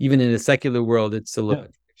still, even in the secular world, it's still a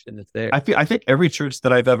tradition that's there. I think every church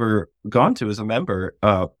that I've ever gone to as a member,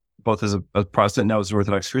 both as a Protestant and now as an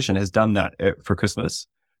Orthodox Christian, has done that for Christmas.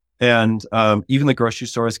 And even the grocery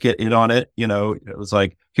stores get in on it. It was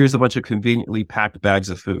like, here's a bunch of conveniently packed bags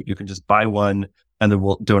of food. You can just buy one and then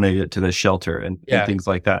we'll donate it to the shelter and things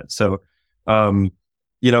like that. So, the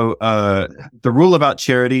rule about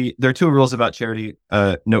charity, there are two rules about charity.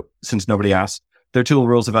 No, since nobody asked, there are two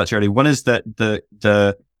rules about charity. One is that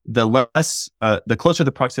the less, the closer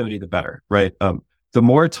the proximity, the better, right? The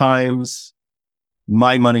more times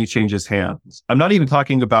my money changes hands, I'm not even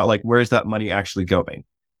talking about like, where's that money actually going?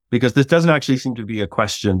 Because this doesn't actually seem to be a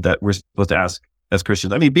question that we're supposed to ask as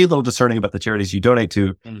Christians. I mean, be a little discerning about the charities you donate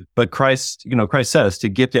to, but Christ says to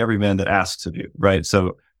give to every man that asks of you, right?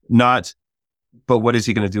 So but what is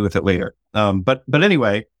he going to do with it later? But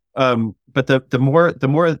anyway, but the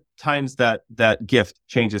more times that gift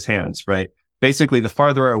changes hands, right? Basically, the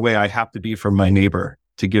farther away I have to be from my neighbor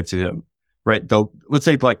to give to him, right? Let's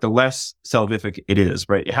say like the less salvific it is,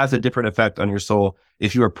 right? It has a different effect on your soul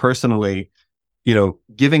if you are personally,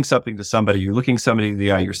 giving something to somebody, you're looking somebody in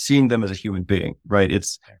the eye, you're seeing them as a human being, right?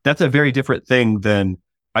 That's a very different thing than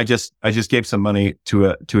I just gave some money to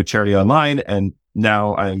a charity online and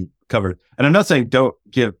now I'm covered. And I'm not saying don't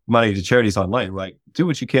give money to charities online, like do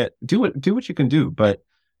what you can do what you can do, but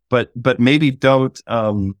maybe don't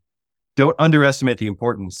underestimate the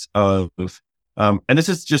importance of, and this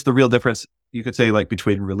is just the real difference, you could say, like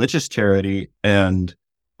between religious charity and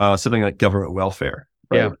something like government welfare,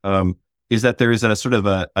 right? Is that there is a sort of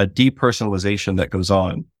a depersonalization that goes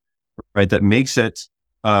on, right? That makes it,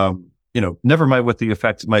 never mind what the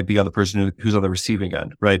effect might be on the person who's on the receiving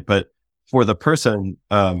end, right? But for the person,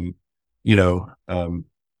 St.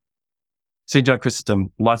 John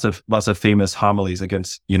Chrysostom, lots of famous homilies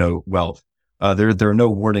against, wealth. There are no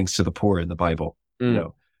warnings to the poor in the Bible,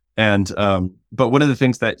 and, but one of the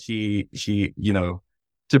things that he,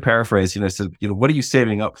 to paraphrase, said, what are you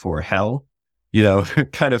saving up for? Hell,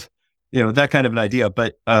 kind of, that kind of an idea.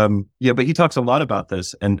 But but he talks a lot about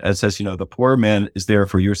this and says, the poor man is there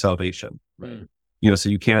for your salvation, right? So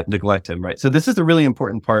you can't neglect him, right? So this is a really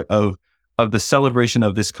important part of the celebration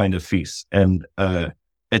of this kind of feast. And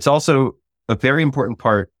it's also a very important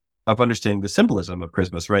part of understanding the symbolism of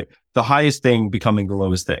Christmas, right? The highest thing becoming the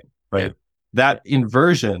lowest thing, right? Yeah. That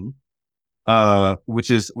inversion,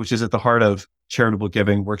 which is at the heart of charitable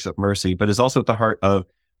giving, works of mercy, but is also at the heart of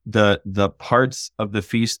the parts of the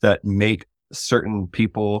feast that make certain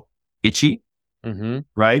people itchy,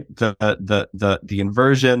 right? The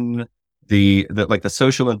inversion, the like the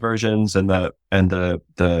social inversions and the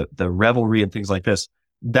revelry and things like this,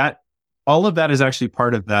 that all of that is actually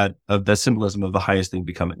part of the symbolism of the highest thing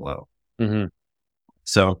becoming low.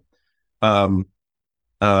 So, and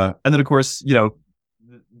then of course,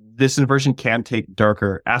 this inversion can take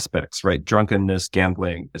darker aspects, right? Drunkenness,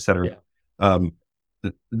 gambling, etc.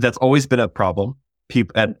 That's always been a problem.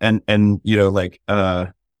 People and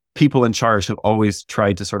people in charge have always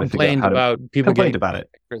tried to sort of complained about people complained about it.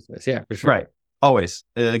 Christmas, yeah, for sure. Right, always.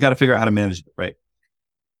 Got to figure out how to manage it, right?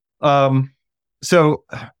 So,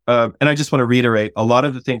 and I just want to reiterate a lot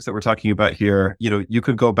of the things that we're talking about here. You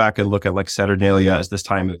could go back and look at like Saturnalia as this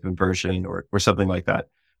time of inversion or something like that.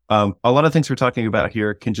 A lot of things we're talking about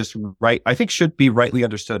here can just should be rightly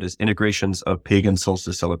understood as integrations of pagan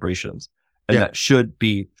solstice celebrations. And that should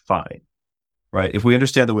be fine, right? If we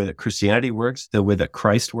understand the way that Christianity works, the way that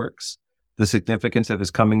Christ works, the significance of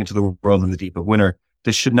his coming into the world in the deep of winter,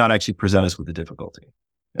 this should not actually present us with a difficulty.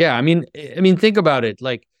 Yeah, I mean, think about it.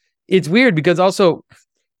 Like, it's weird because also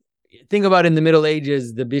think about in the Middle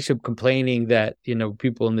Ages, the bishop complaining that,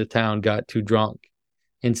 people in the town got too drunk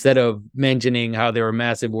instead of mentioning how there were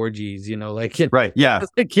massive orgies, right. Yeah.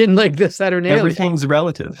 Like in like the Saturnalia. Everything's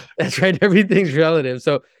relative. That's right. Everything's relative.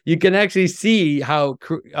 So you can actually see how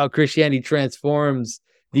Christianity transforms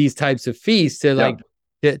these types of feasts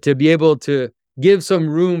to be able to give some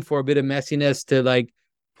room for a bit of messiness to like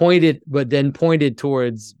point it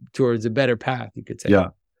towards a better path, you could say. Yeah.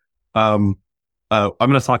 I'm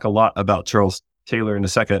going to talk a lot about Charles Taylor in a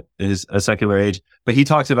second, is A Secular Age, but he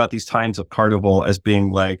talks about these times of carnival as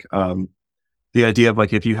being like the idea of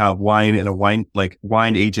like, if you have wine in a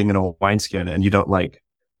wine aging in a wineskin and you don't like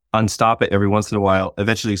unstop it every once in a while,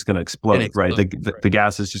 eventually it's going to explode, right? The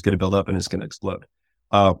gas is just going to build up and it's going to explode.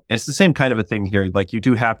 It's the same kind of a thing here. Like, you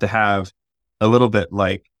do have to have a little bit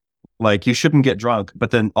like you shouldn't get drunk,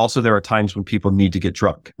 but then also there are times when people need to get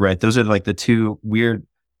drunk, right? Those are like the two weird,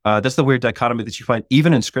 that's the weird dichotomy that you find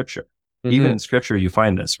even in scripture. Even in scripture, you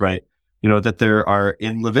find this, right? That there are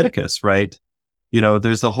in Leviticus, right?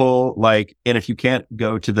 There's the whole like, and if you can't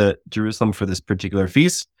go to the Jerusalem for this particular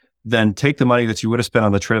feast, then take the money that you would have spent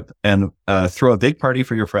on the trip and throw a big party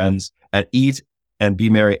for your friends and eat and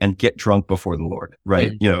be merry and get drunk before the Lord,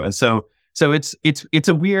 right? And so it's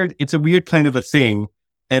a weird kind of a thing.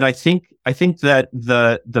 And I think that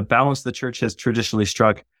the balance the church has traditionally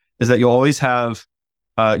struck is that you always have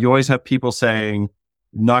people saying,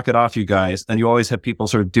 knock it off, you guys. And you always have people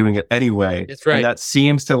sort of doing it anyway. That's right. And that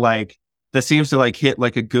seems to hit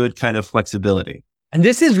like a good kind of flexibility. And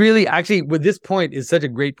this is really actually, with this point is such a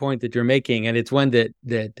great point that you're making. And it's one that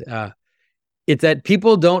it's that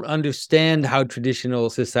people don't understand how traditional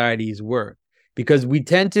societies work, because we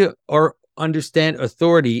tend to understand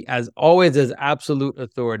authority as always as absolute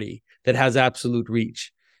authority that has absolute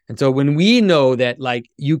reach. And so when we know that like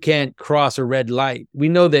you can't cross a red light, we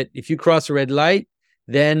know that if you cross a red light,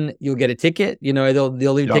 then you'll get a ticket.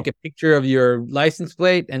 They'll even take a picture of your license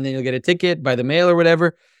plate and then you'll get a ticket by the mail or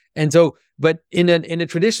whatever. And so, but in a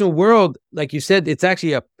traditional world, like you said, it's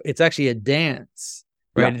actually a dance,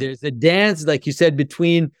 right? Yeah. There's a dance, like you said,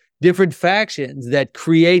 between different factions that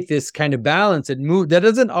create this kind of balance that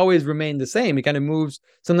doesn't always remain the same. It kind of moves.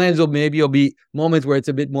 Sometimes it'll be moments where it's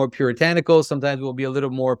a bit more puritanical. Sometimes it will be a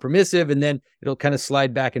little more permissive, and then it'll kind of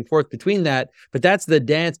slide back and forth between that. But that's the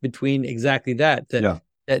dance between exactly that.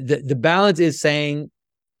 The balance is saying,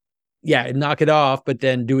 knock it off, but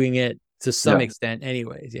then doing it to some extent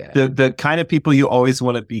anyways. Yeah. The kind of people you always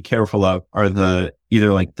want to be careful of are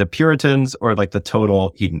either like the Puritans or like the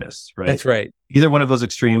total hedonists, right? That's right. Either one of those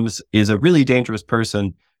extremes is a really dangerous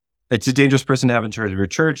person. It's a dangerous person to have in charge of your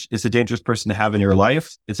church. It's a dangerous person to have in your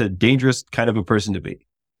life. It's a dangerous kind of a person to be.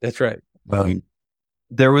 That's right.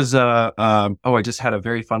 There was I just had a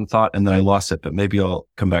very fun thought and then I lost it, but maybe it'll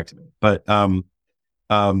come back to me. But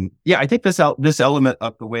I think this element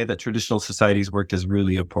of the way that traditional societies worked is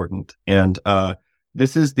really important. And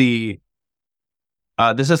this is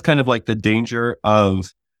kind of like the danger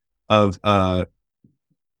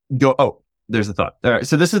there's a thought. All right.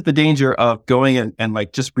 So this is the danger of going and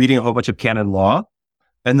like just reading a whole bunch of canon law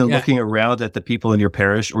and then looking around at the people in your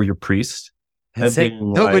parish or your priest and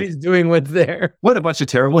saying, nobody's doing what's there. What a bunch of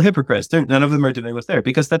terrible hypocrites. None of them are doing what's there,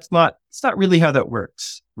 because it's not really how that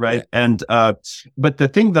works. Right. Yeah. And, but the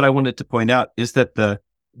thing that I wanted to point out is that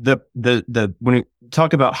when we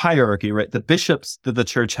talk about hierarchy, right, the bishops that the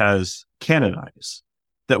church has canonized,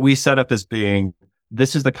 that we set up as being,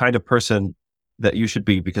 this is the kind of person that you should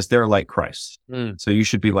be because they're like Christ. So you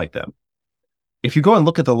should be like them. If you go and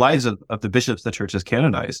look at the lives of the bishops the church has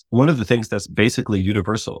canonized, one of the things that's basically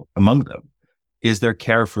universal among them is their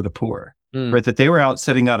care for the poor, right? That they were out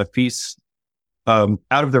setting out a feast out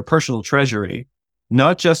of their personal treasury,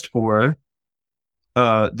 not just for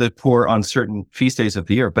the poor on certain feast days of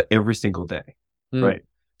the year, but every single day, right?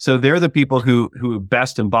 So they're the people who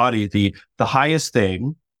best embody the highest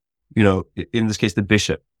thing, in this case, the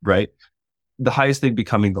bishop, right? The highest thing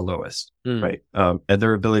becoming the lowest, right? And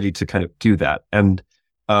their ability to kind of do that. And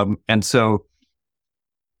so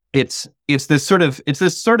it's this sort of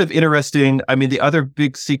interesting, I mean, the other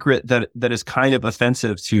big secret that is kind of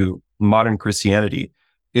offensive to modern Christianity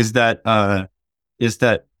is that I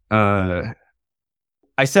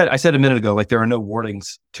said a minute ago, like, there are no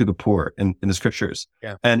warnings to the poor in the scriptures.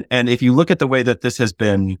 Yeah. And if you look at the way that this has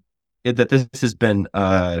been kind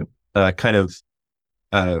of,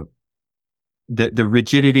 the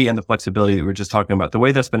rigidity and the flexibility that we were just talking about, the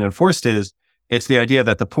way that's been enforced is it's the idea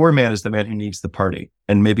that the poor man is the man who needs the party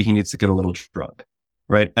and maybe he needs to get a little drunk,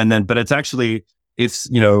 right? And then, but it's actually, it's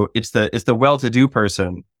the well-to-do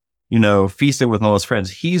person, feasting with all his friends.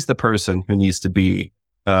 He's the person who needs to be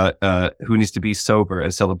sober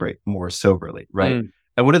and celebrate more soberly, right?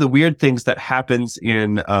 And one of the weird things that happens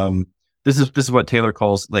in this is what Taylor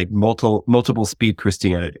calls like multiple speed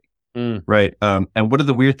Christianity. Right. And one of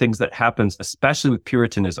the weird things that happens, especially with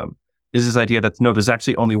Puritanism, is this idea that there's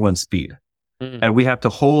actually only one speed. And we have to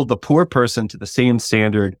hold the poor person to the same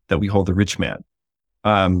standard that we hold the rich man.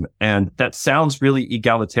 And that sounds really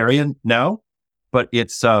egalitarian now, but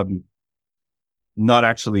it's not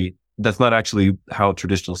actually how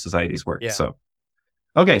traditional societies work. Yeah. So,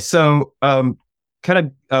 okay. So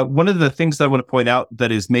kind of one of the things that I want to point out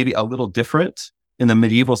that is maybe a little different in the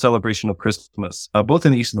medieval celebration of Christmas, both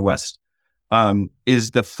in the East and the West,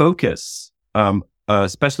 is the focus,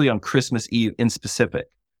 especially on Christmas Eve in specific,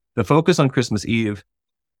 the focus on Christmas Eve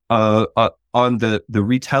on the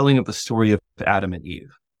retelling of the story of Adam and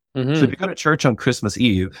Eve. Mm-hmm. So if you go to church on Christmas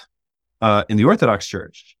Eve, in the Orthodox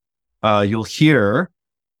Church, you'll hear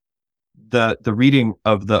the reading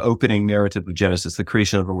of the opening narrative of Genesis, the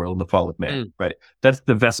creation of the world and the fall of man. Right. That's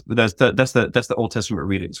the Old Testament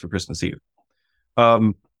readings for Christmas Eve.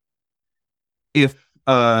 And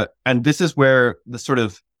this is where the sort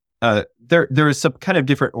of there is some kind of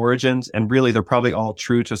different origins, and really they're probably all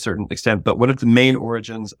true to a certain extent. But one of the main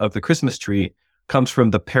origins of the Christmas tree comes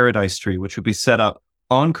from the paradise tree, which would be set up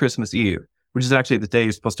on Christmas Eve, which is actually the day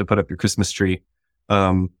you're supposed to put up your Christmas tree,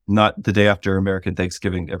 not the day after American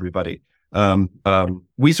Thanksgiving, everybody.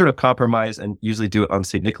 We sort of compromise and usually do it on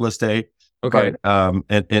St. Nicholas Day. Okay.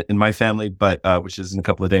 But, in my family, but which is in a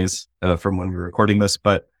couple of days from when we're recording this.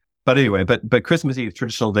 But anyway, but Christmas Eve,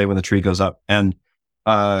 traditional day when the tree goes up, and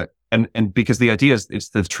because the idea is it's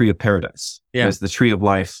the tree of paradise. Yeah. It's the tree of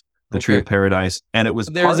life, the tree of paradise, and it was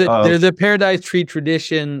there's a paradise tree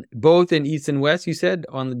tradition both in East and West. You said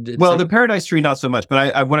on the the paradise tree not so much,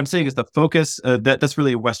 but I what I'm saying is the focus that's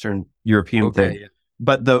really a Western European thing. Yeah.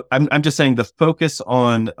 But I'm just saying the focus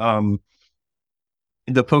on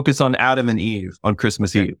Adam and Eve on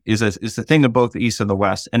Christmas Eve is the thing of both the East and the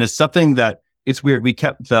West, and it's something that it's weird. We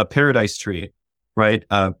kept the paradise tree, right,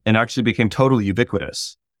 and actually became totally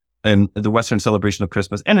ubiquitous in the Western celebration of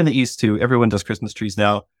Christmas, and in the East too. Everyone does Christmas trees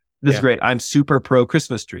now. This is great. I'm super pro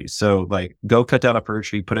Christmas trees, so like go cut down a fir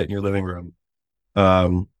tree, put it in your living room.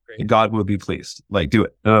 God will be pleased. Like do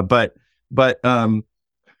it. But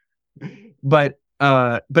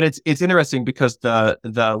it's interesting because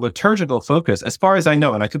the liturgical focus, as far as I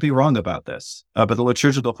know, and I could be wrong about this, but the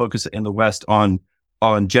liturgical focus in the West on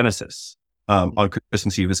Genesis on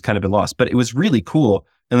Christmas Eve has kind of been lost. But it was really cool.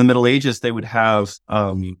 In the Middle Ages, they would have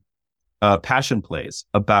passion plays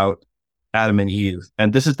about Adam and Eve,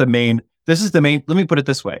 and this is the main. Let me put it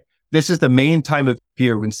this way: this is the main time of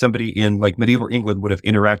year when somebody in like medieval England would have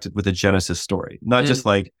interacted with a Genesis story, not just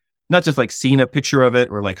like seen a picture of it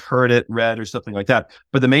or like heard it read or something like that.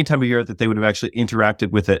 But the main time of year that they would have actually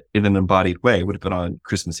interacted with it in an embodied way would have been on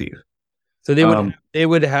Christmas Eve. So they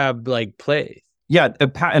would have like plays. Yeah.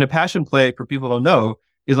 And a passion play, for people who don't know,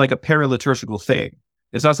 is like a paraliturgical thing.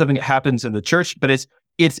 It's not something that happens in the church, but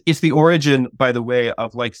it's the origin, by the way,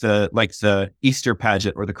 of like the Easter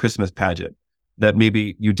pageant or the Christmas pageant that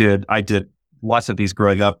maybe you did. I did lots of these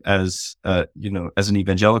growing up as as an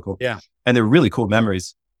evangelical. Yeah. And they're really cool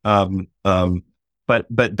memories. But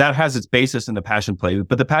that has its basis in the passion play.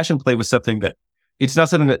 But the passion play was something that it's not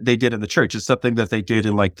something that they did in the church. It's something that they did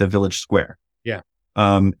in like the village square. Yeah.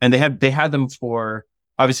 And they had them for,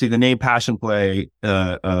 obviously the name passion play,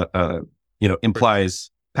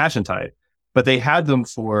 implies Passiontide, but they had them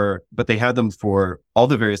for all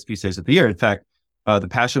the various feast days of the year. In fact, the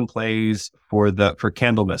passion plays for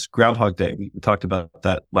Candlemas, Groundhog Day, we talked about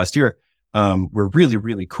that last year, were really,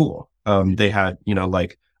 really cool. They had,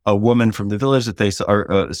 like a woman from the village that they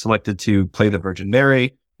are selected to play the Virgin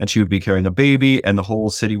Mary, and she would be carrying a baby, and the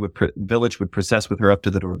whole village would process with her up to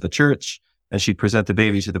the door of the church, and she'd present the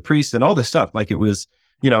baby to the priest and all this stuff. Like it was,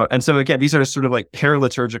 and so again, these are sort of like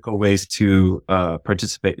paraliturgical ways to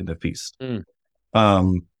participate in the feast.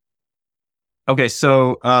 Okay.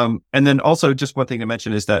 So, and then also just one thing to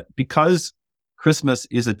mention is that because Christmas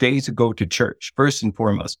is a day to go to church, first and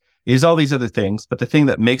foremost, is all these other things, but the thing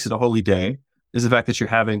that makes it a holy day is the fact that you're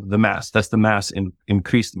having the Mass. That's the Mass in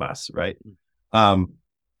Christmas, right?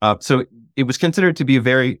 So it was considered to be a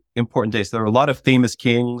very important day. So there were a lot of famous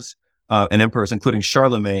kings and emperors, including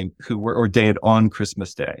Charlemagne, who were ordained on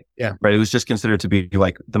Christmas Day. Yeah. Right. It was just considered to be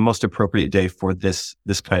like the most appropriate day for this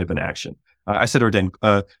kind of an action. I said ordained,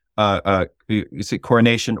 you say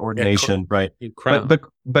coronation, ordination, right?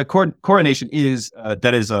 But coronation is,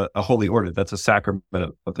 that is a holy order. That's a sacrament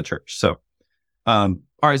of the church. So,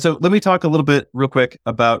 all right. So let me talk a little bit real quick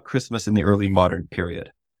about Christmas in the early modern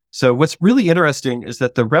period. So what's really interesting is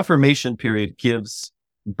that the Reformation period gives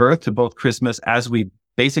birth to both Christmas as we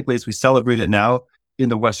celebrate it now in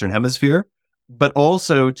the Western Hemisphere, but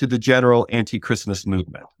also to the general anti-Christmas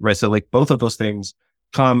movement, right? So like both of those things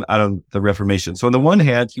come out of the Reformation. So on the one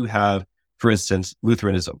hand, you have, for instance,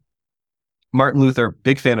 Lutheranism. Martin Luther,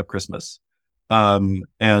 big fan of Christmas, and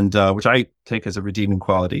which I take as a redeeming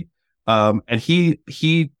quality. And he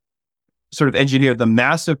sort of engineered the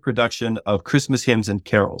massive production of Christmas hymns and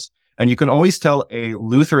carols. And you can always tell a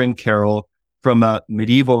Lutheran carol from a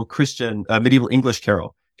medieval English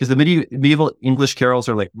carol, because the medieval English carols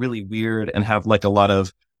are like really weird and have like a lot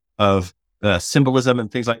of symbolism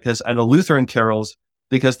and things like this. And the Lutheran carols,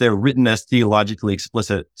 because they're written as theologically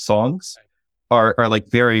explicit songs, are like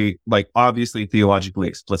very like obviously theologically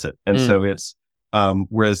explicit. And so it's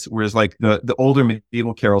whereas like the older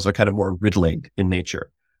medieval carols are kind of more riddling in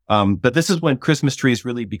nature. But this is when Christmas trees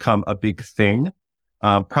really become a big thing,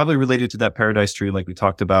 probably related to that paradise tree like we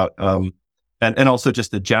talked about, and also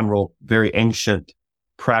just the general very ancient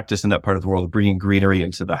practice in that part of the world of bringing greenery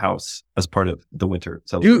into the house as part of the winter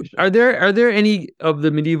celebration. Are there any of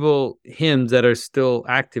the medieval hymns that are still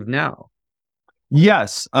active now?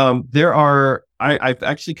 Yes, there are. I've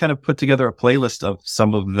actually kind of put together a playlist of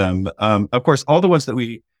some of them. Of course, all the ones that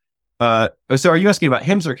we. So, are you asking about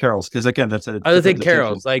hymns or carols? Because again, that's a. I would think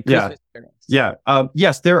carols, like Christmas carols. Yeah.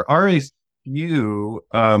 Yes, there are a few.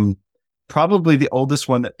 Probably the oldest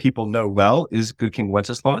one that people know well is Good King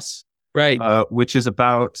Wenceslas, right? Which is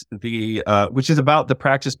about the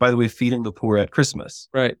practice, by the way, feeding the poor at Christmas,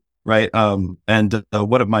 right? Right. And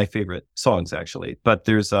one of my favorite songs, actually. But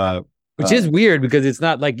there's which is weird because it's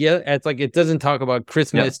not like it's like it doesn't talk about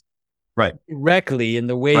Christmas, right, directly in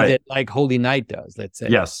the way that like Holy Night does. Let's say.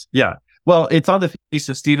 Yes. Yeah. Well, it's on the Feast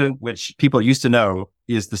of Stephen, which people used to know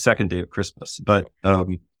is the second day of Christmas, but.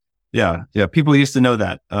 Yeah, people used to know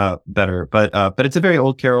that better, but it's a very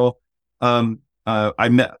old carol. I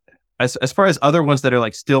met as far as other ones that are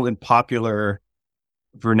like still in popular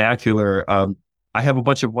vernacular. I have a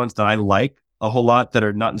bunch of ones that I like a whole lot that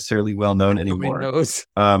are not necessarily well known anymore.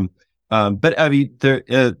 But I mean,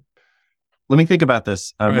 let me think about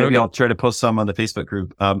this. Maybe I'll try to post some on the Facebook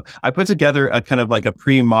group. I put together a kind of like a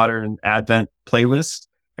pre-modern Advent playlist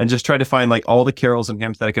and just try to find like all the carols and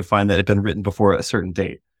hymns that I could find that had been written before a certain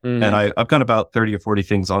date. And I've got about 30 or 40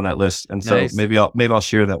 things on that list. And so maybe I'll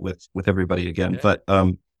share that with everybody again. Yeah. But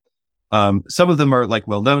some of them are like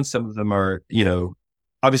well known. Some of them are,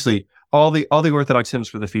 obviously all the Orthodox hymns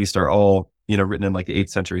for the feast are all, written in like the 8th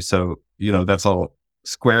century. So, that's all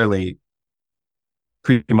squarely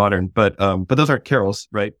pre-modern, but those aren't carols,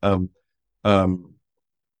 right?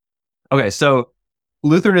 Okay. So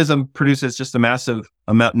Lutheranism produces just a massive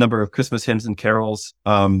number of Christmas hymns and carols.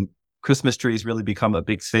 Christmas trees really become a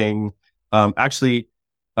big thing. Actually,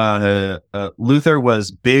 Luther was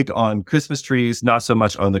big on Christmas trees, not so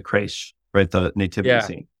much on the creche, right? The nativity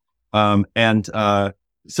scene.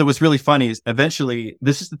 So what's really funny is eventually,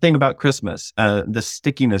 this is the thing about Christmas, the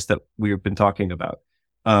stickiness that we've been talking about.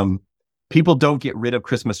 People don't get rid of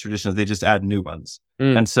Christmas traditions; they just add new ones.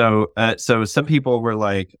 And so some people were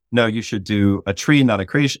like, "No, you should do a tree, not a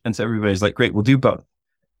creche." And so everybody's like, "Great, we'll do both."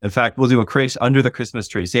 In fact, we'll do a creche under the Christmas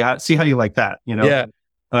tree. See how you like that, Yeah.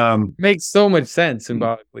 Makes so much sense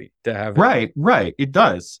symbolically to have it. Right. It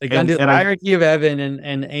does. Like under the hierarchy of heaven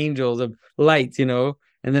and angels of light, and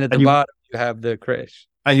then at the bottom you have the creche.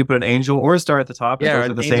 And you put an angel or a star at the top. Yeah, those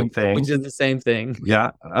are the same thing. Which is the same thing.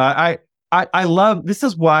 Yeah. I love, this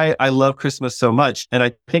is why I love Christmas so much. And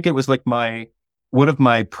I think it was like one of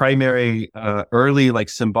my primary early like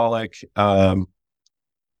symbolic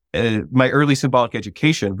my early symbolic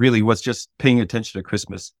education really was just paying attention to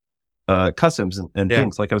Christmas customs and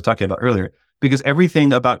things like I was talking about earlier, because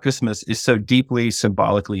everything about Christmas is so deeply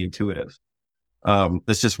symbolically intuitive.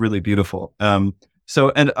 It's just really beautiful.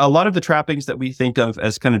 So, and a lot of the trappings that we think of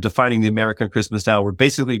as kind of defining the American Christmas now were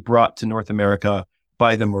basically brought to North America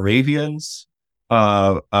by the Moravians,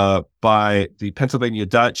 by the Pennsylvania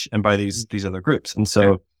Dutch, and by these other groups. And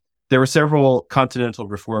so there were several continental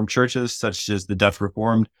Reformed churches, such as the Dutch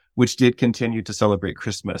Reformed, which did continue to celebrate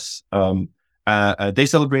Christmas. They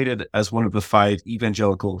celebrated as one of the 5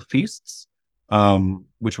 evangelical feasts,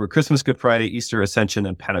 which were Christmas, Good Friday, Easter, Ascension,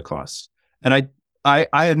 and Pentecost. And I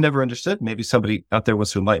had never understood, maybe somebody out there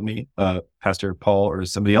wants to enlighten me, Pastor Paul or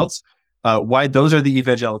somebody else, why those are the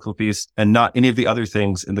evangelical feasts and not any of the other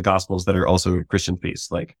things in the Gospels that are also Christian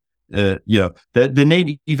feasts. Like, the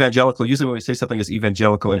name evangelical, usually when we say something is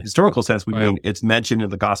evangelical in a historical sense, we mean it's mentioned in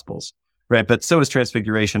the Gospels, right? But so is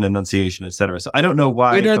Transfiguration, Annunciation, etc. So I don't know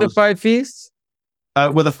why. Wait, are the 5 feasts?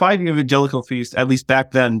 Well, the 5 evangelical feasts, at least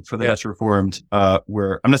back then for the Dutch Reformed,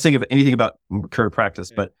 were, I'm not saying anything about current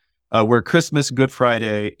practice, but were Christmas, Good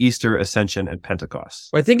Friday, Easter, Ascension, and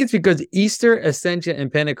Pentecost. Well, I think it's because Easter, Ascension, and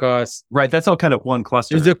Pentecost. Right. That's all kind of one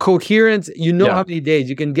cluster. There's a coherence. How many days.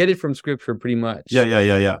 You can get it from Scripture pretty much.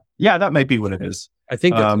 Yeah. Yeah, that might be what it is. I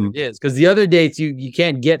think that's what it is. Because the other dates you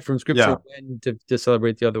can't get from Scripture to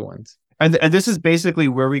celebrate the other ones. And this is basically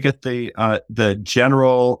where we get the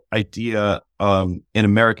general idea in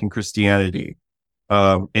American Christianity.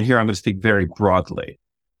 And here I'm going to speak very broadly.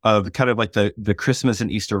 Of kind of like the Christmas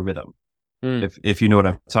and Easter rhythm, if you know what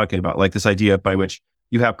I'm talking about, like this idea by which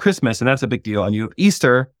you have Christmas and that's a big deal, and you have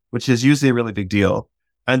Easter, which is usually a really big deal,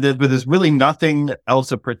 but there's really nothing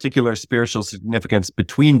else of particular spiritual significance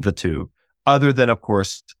between the two, other than, of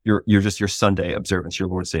course, your Sunday observance, your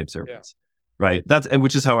Lord's Day observance, right? And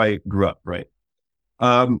which is how I grew up, right?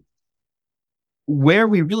 Where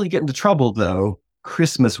we really get into trouble, though,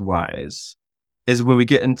 Christmas-wise, is when we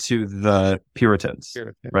get into the Puritans,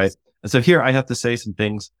 right? And so here I have to say some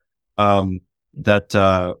things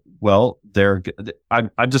that, well,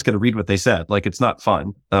 I'm just going to read what they said. Like, it's not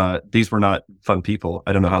fun. These were not fun people.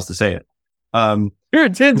 I don't know how else to say it.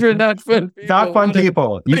 Puritans were not fun people. Not fun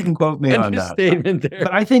people. You can quote me on that. There.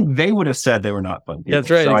 But I think they would have said they were not fun people. That's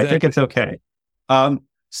right. So exactly. I think it's okay.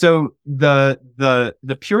 So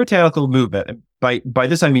the puritanical movement, by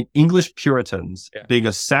this I mean English Puritans, being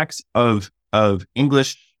a sect of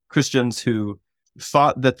English Christians who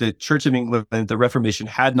thought that the Church of England and the Reformation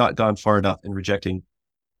had not gone far enough in rejecting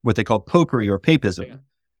what they called popery or papism,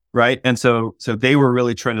 right? And so they were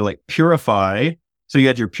really trying to like purify. So you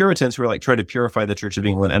had your Puritans who were like trying to purify the Church of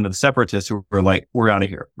England, and the separatists who were like, we're out of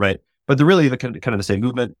here, right? But they're really kind of the same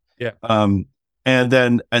movement. Yeah. And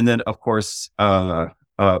then of course,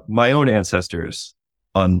 my own ancestors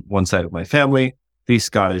on one side of my family, the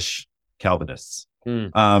Scottish Calvinists,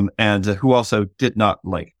 and who also did not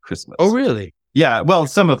like Christmas. Oh, really? Yeah. Well,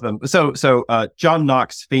 some of them. So John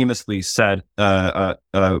Knox famously said,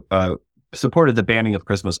 supported the banning of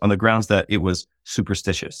Christmas on the grounds that it was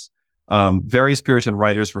superstitious. Various Puritan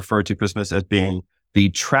writers refer to Christmas as being the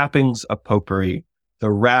trappings of popery, the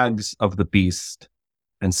rags of the beast,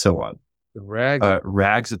 and so on. The rags?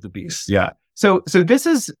 Rags of the beast. Yeah. So this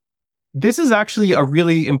is actually a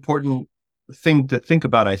really important thing to think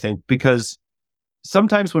about, I think, because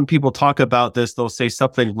sometimes when people talk about this, they'll say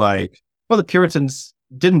something like, well, the Puritans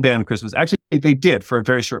didn't ban Christmas. Actually, they did for a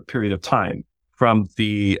very short period of time. For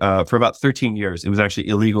about 13 years, it was actually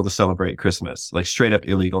illegal to celebrate Christmas, like straight up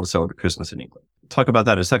illegal to celebrate Christmas in England. Talk about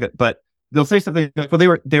that in a second. But they'll say something like,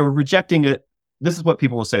 well, they were rejecting it. This is what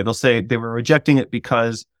people will say. They'll say they were rejecting it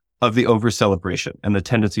because of the over-celebration and the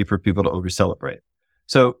tendency for people to over-celebrate.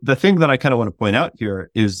 So the thing that I kind of want to point out here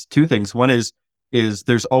is two things. One is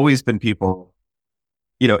there's always been people,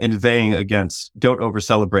 inveighing against don't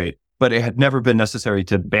over-celebrate, but it had never been necessary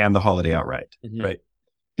to ban the holiday outright, right?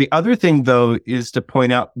 The other thing, though, is to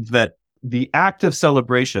point out that the act of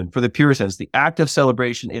celebration for the Puritans, the act of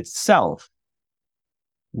celebration itself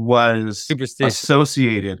was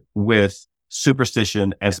associated with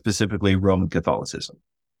superstition and specifically Roman Catholicism.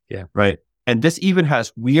 Yeah. Right. And this even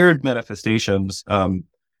has weird manifestations. One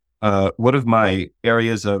of my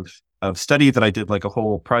areas of study that I did like a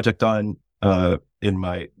whole project on in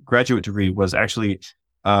my graduate degree was actually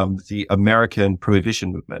the American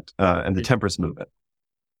Prohibition movement and the temperance movement,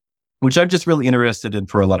 which I'm just really interested in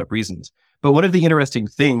for a lot of reasons. But one of the interesting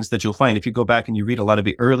things that you'll find if you go back and you read a lot of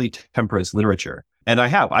the early temperance literature, and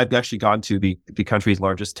I've actually gone to the country's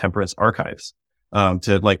largest temperance archives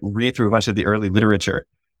to like read through a bunch of the early literature.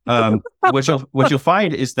 What you'll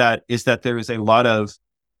find is that there is a lot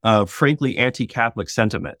of frankly anti-Catholic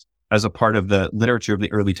sentiment as a part of the literature of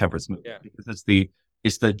the early temperance movement, because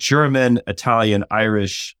it's the German, Italian,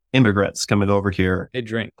 Irish immigrants coming over here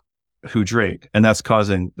who drink, and that's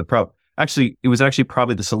causing the problem. Actually, it was actually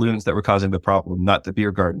probably the saloons that were causing the problem, not the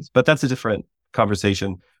beer gardens. But that's a different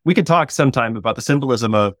conversation. We could talk sometime about the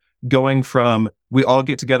symbolism of going from we all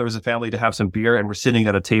get together as a family to have some beer and we're sitting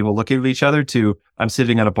at a table looking at each other to I'm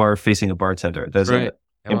sitting at a bar facing a bartender. There's an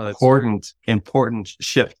important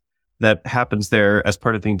shift that happens there as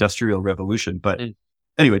part of the Industrial Revolution. But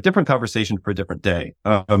anyway, different conversation for a different day.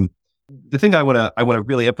 The thing I want to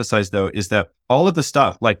really emphasize, though, is that all of the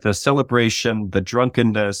stuff like the celebration, the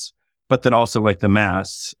drunkenness, but then also like the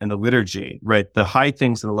mass and the liturgy, right? The high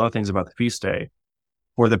things and the low things about the feast day.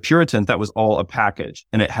 For the Puritans, that was all a package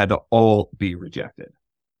and it had to all be rejected.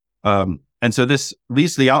 And so this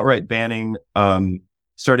leads to the outright banning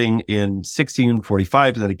starting in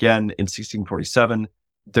 1645 and then again in 1647.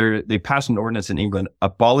 They passed an ordinance in England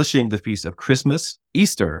abolishing the feast of Christmas,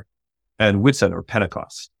 Easter, and Whitsun or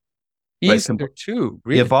Pentecost. Easter too,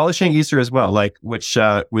 really? Abolishing Easter as well, which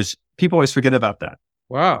people always forget about that.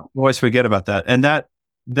 Wow. Always forget about that. And that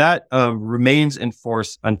remains in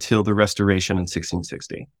force until the Restoration in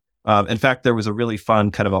 1660. In fact, there was a really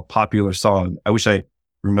fun kind of a popular song. I wish I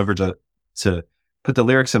remembered to put the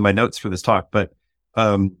lyrics in my notes for this talk, but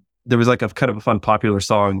there was like a kind of a fun popular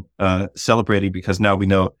song celebrating because now we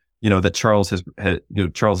know, that Charles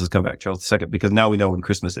has come back, Charles II, because now we know when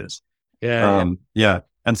Christmas is. Yeah.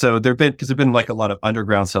 And so there've been like a lot of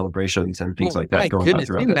underground celebrations and things like that going on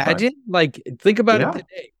throughout. Can you imagine? Like, think about it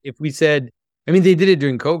today. If we said, I mean, they did it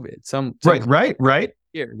during COVID. Some right.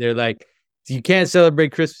 Here, they're like, you can't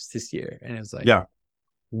celebrate Christmas this year, and it's like,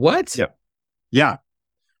 What? Yeah. Yeah.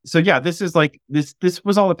 So yeah, this is like this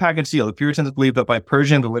was all a package deal. The Puritans believed that by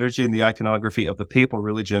purging the liturgy and the iconography of the papal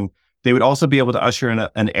religion, they would also be able to usher in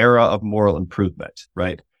an era of moral improvement,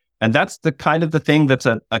 right? And that's the kind of the thing that's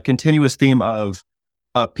a continuous theme of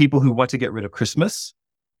people who want to get rid of Christmas,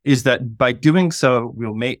 is that by doing so,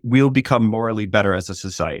 we'll become morally better as a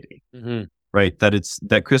society, right?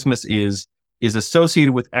 That Christmas is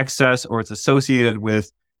associated with excess, or it's associated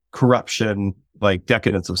with corruption, like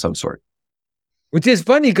decadence of some sort. Which is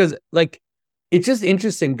funny because, like, it's just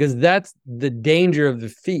interesting because that's the danger of the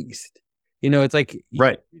feast. It's like,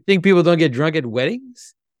 right. You think people don't get drunk at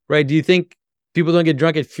weddings, right? Do you think people don't get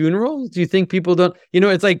drunk at funerals? Do you think people don't?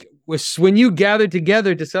 It's like when you gather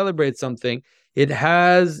together to celebrate something, it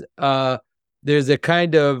has there's a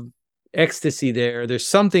kind of ecstasy there. There's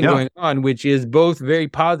something going on, which is both very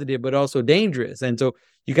positive but also dangerous. And so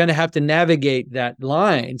you kind of have to navigate that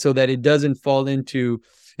line so that it doesn't fall into.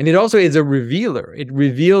 And it also is a revealer. It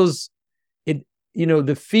reveals it.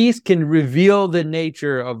 The feast can reveal the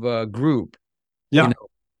nature of a group,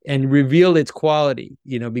 and reveal its quality.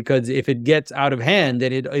 Because if it gets out of hand,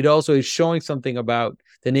 then it also is showing something about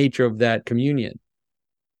the nature of that communion.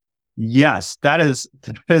 Yes, that is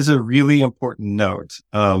a really important note.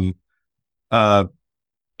 The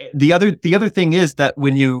other thing is that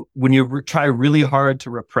when you try really hard to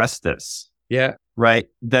repress this, right,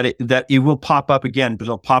 that it will pop up again, but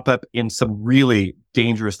it'll pop up in some really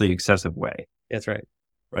dangerously excessive way. That's right.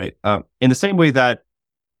 Right. In the same way that,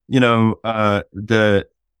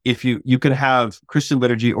 if you can have Christian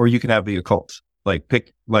liturgy or you can have the occult, but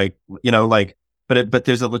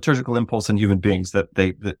there's a liturgical impulse in human beings that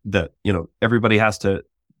everybody has to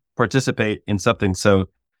participate in something. So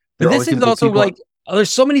this is also like,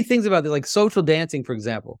 there's so many things about it, like social dancing, for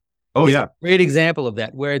example. Oh yeah. Great example of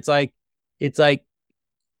that, where it's like,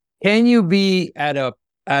 can you be at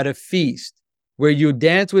a feast where you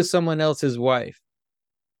dance with someone else's wife?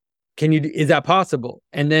 Is that possible?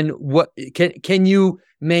 And then what can you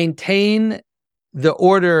maintain the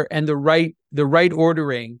order and the right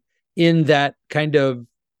ordering in that kind of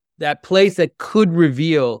that place that could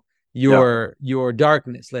reveal your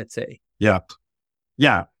darkness, let's say? Yeah.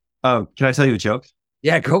 Can I tell you a joke?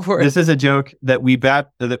 Yeah, go for it. This is a joke that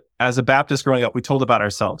as a Baptist growing up, we told about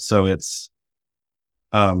ourselves. So it's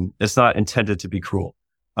not intended to be cruel.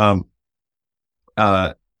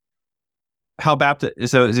 How Baptist?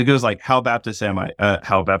 So it goes like, how Baptist am I?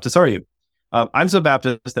 How Baptist are you? I'm so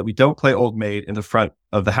Baptist that we don't play old maid in the front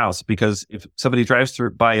of the house, because if somebody drives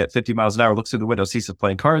by at 50 miles an hour, looks through the window, sees us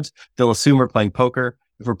playing cards, they'll assume we're playing poker.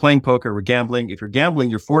 If we're playing poker, we're gambling. If you're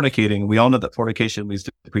gambling, you're fornicating. We all know that fornication leads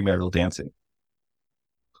to premarital dancing.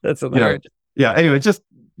 That's hilarious. Anyway, it's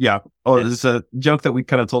a joke that we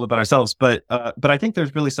kind of told about ourselves, but I think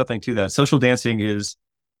there's really something to that. Social dancing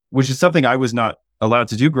which is something I was not allowed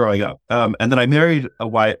to do growing up. And then I married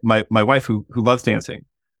my wife who loves dancing.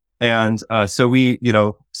 And so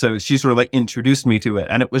so she sort of like introduced me to it.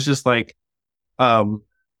 And it was just like,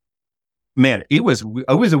 man, it was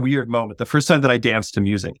a weird moment. The first time that I danced to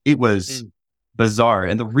music, it was bizarre.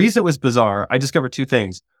 And the reason it was bizarre, I discovered two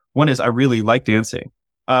things. One is I really like dancing.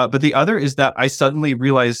 But the other is that I suddenly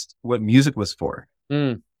realized what music was for.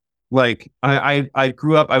 Like I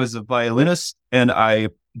grew up, I was a violinist, and I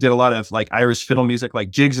did a lot of like Irish fiddle music, like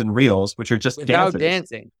jigs and reels, which are just without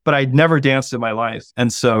dancing. But I'd never danced in my life.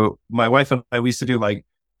 And so my wife and I, we used to do like,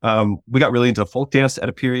 we got really into folk dance at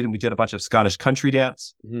a period, and we did a bunch of Scottish country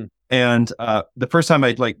dance. And the first time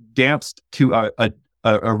I like danced to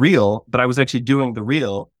a reel, but I was actually doing the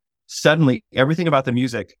reel, suddenly everything about the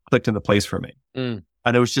music clicked into place for me.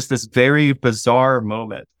 And it was just this very bizarre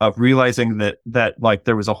moment of realizing that like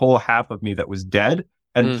there was a whole half of me that was dead,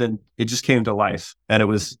 and then it just came to life, and it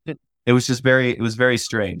was very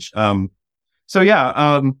strange. All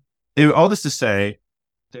this to say,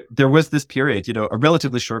 there was this period, a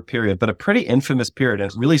relatively short period, but a pretty infamous period,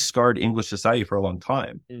 and it really scarred English society for a long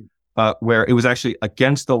time, where it was actually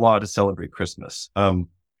against the law to celebrate Christmas. And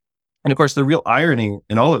of course, the real irony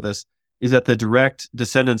in all of this is that the direct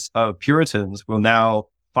descendants of Puritans will now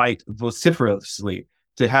fight vociferously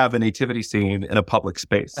to have a nativity scene in a public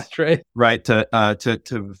space. That's right. Right.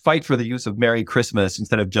 To fight for the use of Merry Christmas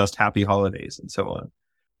instead of just Happy Holidays and so on.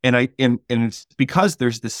 And it's because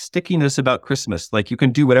there's this stickiness about Christmas. Like, you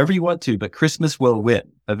can do whatever you want to, but Christmas will win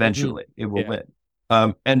eventually. It will win.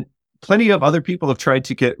 And plenty of other people have tried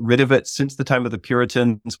to get rid of it since the time of the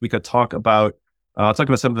Puritans. We could talk about, I'll talk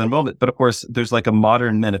about some of them in a moment, but of course there's like a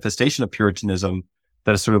modern manifestation of Puritanism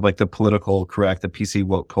that is sort of like the political correct, the PC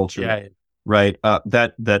woke culture, right?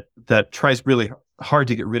 That tries really hard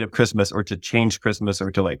to get rid of Christmas or to change Christmas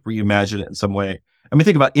or to like reimagine it in some way. I mean,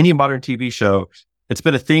 think about any modern TV show. It's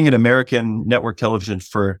been a thing in American network television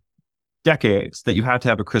for decades that you have to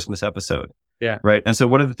have a Christmas episode. Yeah. Right. And so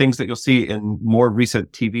one of the things that you'll see in more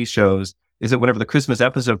recent TV shows is that whenever the Christmas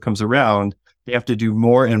episode comes around, they have to do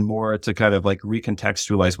more and more to kind of like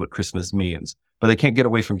recontextualize what Christmas means, but they can't get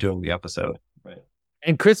away from doing the episode. Right.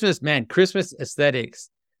 And Christmas, man, Christmas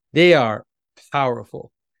aesthetics, they are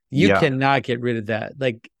powerful. You cannot get rid of that.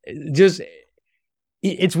 Like, just,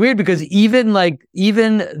 it's weird because even all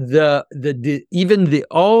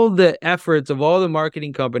the efforts of all the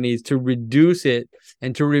marketing companies to reduce it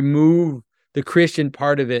and to remove the Christian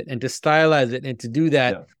part of it and to stylize it and to do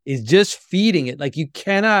that is just feeding it. Like, you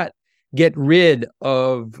cannot get rid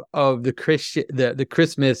of the the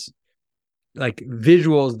Christmas like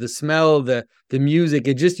visuals, the smell, the music.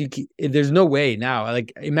 It just, there's no way now.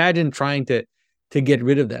 Like, imagine trying to get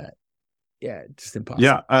rid of that. Yeah, it's just impossible.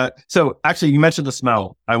 Yeah. So actually, you mentioned the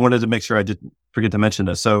smell. I wanted to make sure I didn't forget to mention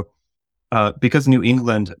this. So because New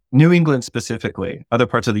England specifically, other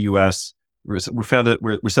parts of the U.S. were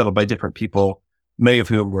settled by different people, many of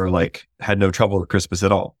whom were like had no trouble with Christmas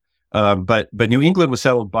at all. But New England was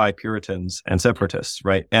settled by Puritans and separatists,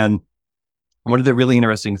 right? And one of the really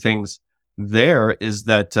interesting things there is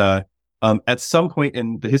that at some point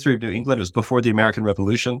in the history of New England, it was before the American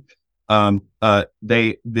Revolution, the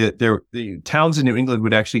towns in New England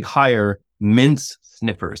would actually hire mince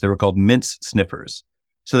sniffers. They were called mince sniffers.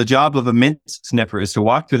 So the job of a mince sniffer is to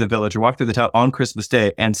walk through the village or walk through the town on Christmas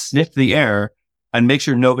Day and sniff the air and make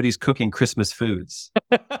sure nobody's cooking Christmas foods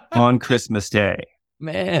on Christmas Day.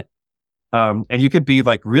 Man. And you could be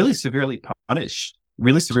like really severely punished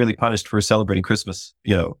for celebrating Christmas,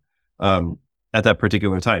 at that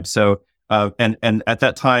particular time. So, and at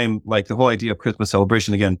that time, like the whole idea of Christmas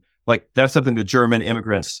celebration, again, like that's something the German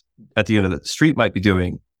immigrants at the end of the street might be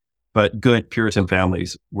doing, but good Puritan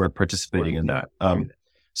families were participating in that.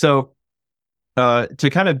 So to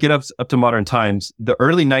kind of get up to modern times, the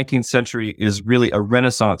early 19th century is really a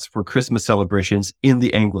renaissance for Christmas celebrations in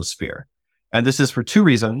the Anglosphere. And this is for two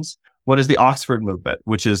reasons. One is the Oxford movement,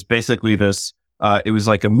 which is basically this, it was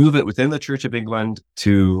like a movement within the Church of England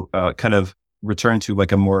to kind of return to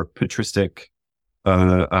like a more patristic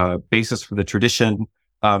basis for the tradition.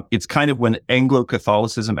 It's kind of when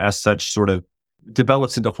Anglo-Catholicism as such sort of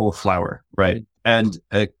develops into full flower, right? And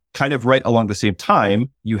kind of right along the same time,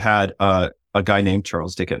 you had a guy named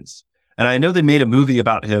Charles Dickens. And I know they made a movie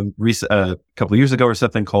about him a couple of years ago or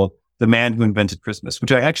something called The Man Who Invented Christmas,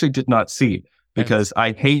 which I actually did not see because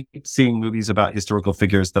I hate seeing movies about historical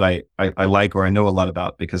figures that I like or I know a lot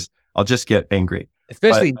about because I'll just get angry.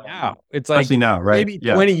 Especially now. It's like, especially now, right? Maybe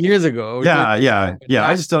 20 years ago. Yeah.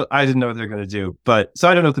 I didn't know what they're going to do. So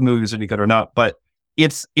I don't know if the movie was any good or not, but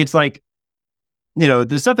it's like,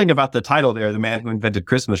 there's something about the title there, The Man Who Invented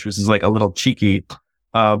Christmas, which is like a little cheeky,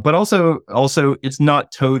 but also it's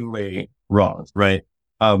not totally wrong, right?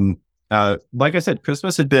 Like I said,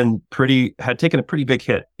 Christmas had taken a pretty big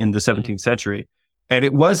hit in the 17th century, and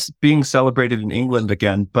it was being celebrated in England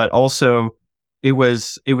again, but also it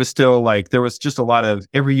was still like, there was just a lot of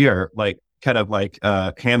every year, like kind of like,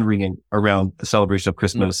 hand wringing around the celebration of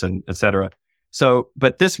Christmas and et cetera. So,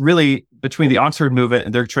 but this really, between the Oxford movement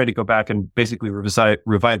and they're trying to go back and basically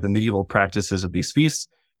revive the medieval practices of these feasts.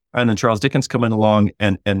 And then Charles Dickens coming along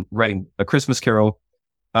and writing A Christmas Carol,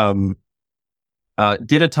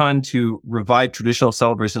 did a ton to revive traditional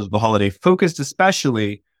celebrations of the holiday, focused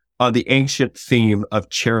especially on the ancient theme of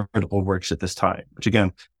charitable works at this time, which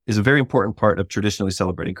again is a very important part of traditionally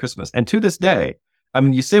celebrating Christmas. And to this day, I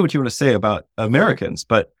mean, you say what you want to say about Americans,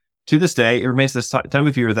 but to this day, it remains this time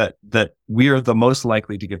of year that we are the most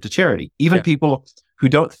likely to give to charity. Even people who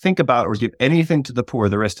don't think about or give anything to the poor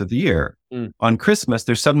the rest of the year, on Christmas,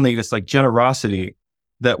 there's suddenly this like generosity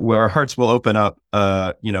that where our hearts will open up,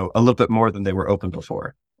 a little bit more than they were open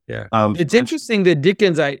before. Yeah. It's interesting that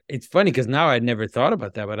Dickens, it's funny because now I'd never thought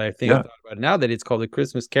about that, but I think I thought about it now that it's called A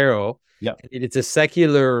Christmas Carol. Yeah. It's a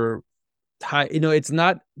secular, it's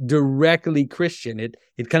not directly Christian. It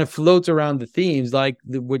kind of floats around the themes like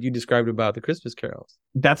what you described about the Christmas carols.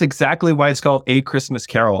 That's exactly why it's called A Christmas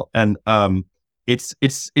Carol. And it's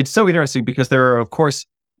so interesting because there are, of course,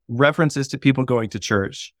 references to people going to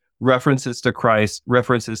church, references to Christ,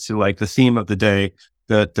 references to like the theme of the day,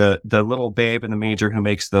 the little babe in the manger who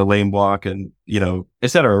makes the lame walk and,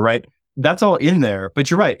 et cetera, right? That's all in there.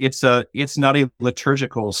 But you're right. It's not a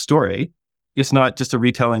liturgical story. It's not just a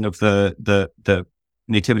retelling of the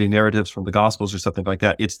nativity narratives from the Gospels or something like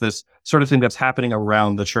that. It's this sort of thing that's happening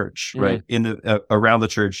around the church, right? Around the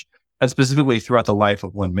church, and specifically throughout the life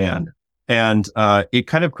of one man. And it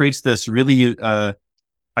kind of creates this really,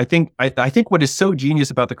 I think what is so genius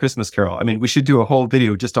about the Christmas Carol, I mean, we should do a whole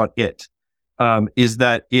video just on it, is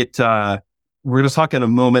that we're going to talk in a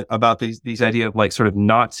moment about these idea of like sort of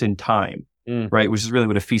knots in time, right? Which is really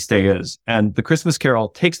what a feast day is. And the Christmas Carol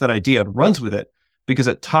takes that idea and runs with it because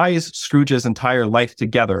it ties Scrooge's entire life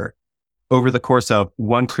together over the course of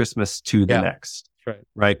one Christmas to the next,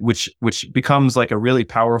 right? Which becomes like a really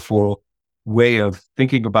powerful way of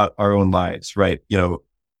thinking about our own lives, right? You know,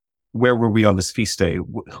 where were we on this feast day?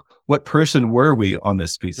 What person were we on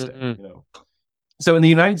this feast day? You know? So in the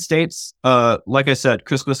United States, like I said,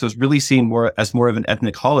 Christmas was really seen more of an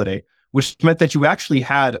ethnic holiday, which meant that you actually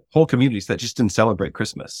had whole communities that just didn't celebrate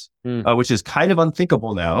Christmas, which is kind of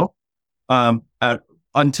unthinkable now,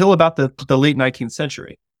 until about the late 19th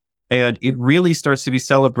century. And it really starts to be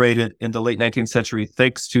celebrated in the late 19th century,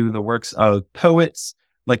 thanks to the works of poets,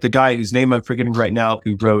 like the guy whose name I'm forgetting right now,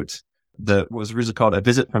 who wrote what was originally called A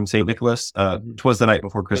Visit from St. Nicholas, 'Twas the Night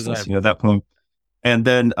Before Christmas, you know, that poem. And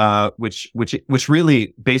then, which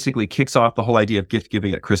really basically kicks off the whole idea of gift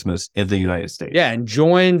giving at Christmas in the United States. Yeah, and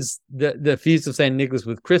joins the Feast of St. Nicholas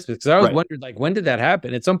with Christmas. Because I always wondered, like, when did that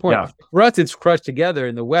happen? At some point, for us, it's crushed together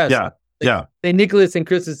in the West. St. Nicholas and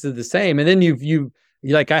Christmas is the same. And then you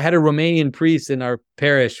like, I had a Romanian priest in our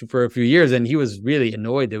parish for a few years, and he was really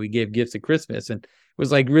annoyed that we gave gifts at Christmas, and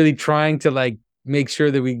was like really trying to like make sure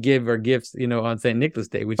that we give our gifts, you know, on St. Nicholas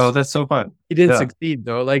Day. Which that's so fun. He didn't succeed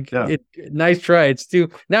though. Like, nice try. It's too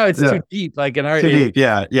deep. Like in our too deep.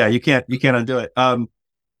 Yeah, you can't undo it. And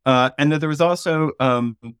then there was also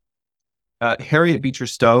Harriet Beecher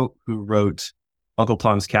Stowe, who wrote Uncle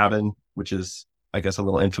Tom's Cabin, which is, I guess, a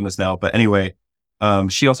little infamous now. But anyway,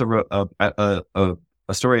 she also wrote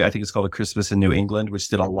a story, I think it's called A Christmas in New England, which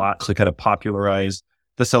did a lot to kind of popularize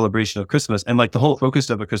the celebration of Christmas. And like the whole focus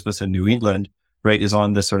of A Christmas in New England, right, is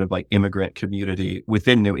on this sort of like immigrant community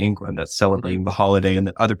within New England that's celebrating the holiday, and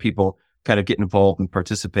that other people kind of get involved and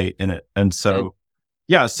participate in it. And so,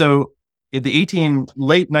 so in the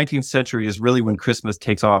late 19th century is really when Christmas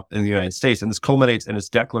takes off in the United States. And this culminates in its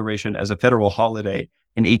declaration as a federal holiday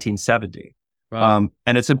in 1870. Wow.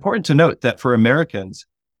 And it's important to note that for Americans,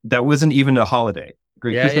 that wasn't even a holiday.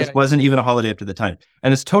 Christmas wasn't even a holiday up to the time.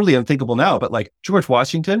 And it's totally unthinkable now, but like George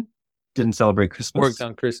Washington didn't celebrate Christmas. Worked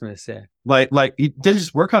on Christmas, Like he didn't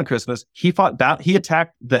just work on Christmas. He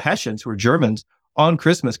attacked the Hessians, who were Germans, on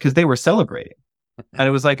Christmas because they were celebrating. And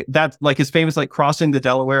it was like, that's like his famous, like, crossing the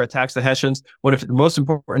Delaware, attacks the Hessians. One of the most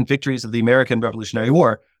important victories of the American Revolutionary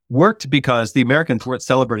War worked because the Americans weren't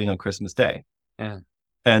celebrating on Christmas Day. And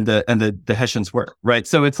the Hessians were, right?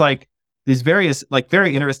 So it's like, these various, like,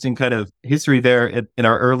 very interesting kind of history there in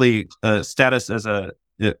our early status as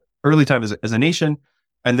early time as a nation,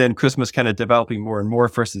 and then Christmas kind of developing more and more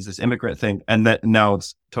first as this immigrant thing, and that now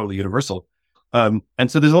it's totally universal. And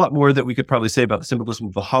so there's a lot more that we could probably say about the symbolism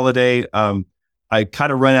of the holiday. I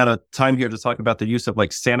kind of run out of time here to talk about the use of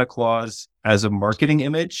like Santa Claus as a marketing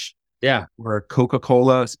image, or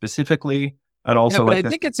Coca-Cola specifically. And also, but I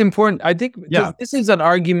think it's important. I think this is an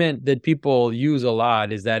argument that people use a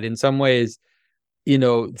lot, is that in some ways, you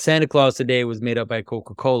know, Santa Claus today was made up by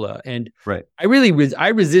Coca-Cola. And I really I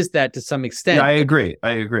resist that to some extent. Yeah,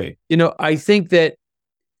 I agree. You know, I think that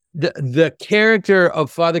the character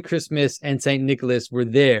of Father Christmas and Saint Nicholas were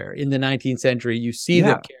there in the 19th century. You see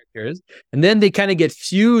the characters, and then they kind of get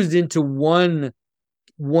fused into one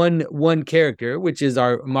character, which is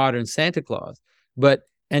our modern Santa Claus.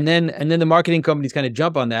 And then the marketing companies kind of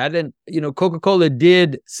jump on that. And, you know, Coca-Cola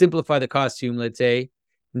did simplify the costume, let's say,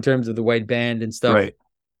 in terms of the white band and stuff. Right.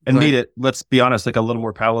 And made it, let's be honest, like a little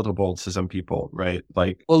more palatable to some people, right?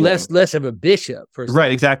 Like, less of a bishop.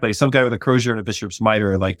 Right, exactly. Some guy with a crozier and a bishop's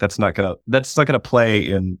mitre, like that's not gonna play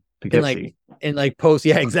in Poughkeepsie. In post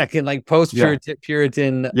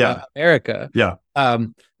Puritan America.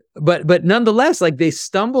 But nonetheless, like, they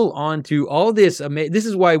stumble onto all this. This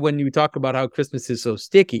is why when you talk about how Christmas is so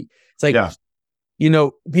sticky, it's like, you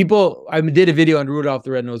know, people. I did a video on Rudolph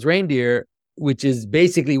the Red-Nosed Reindeer, which is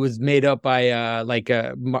basically was made up by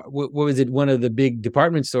what was it? One of the big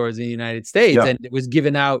department stores in the United States, and it was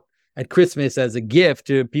given out at Christmas as a gift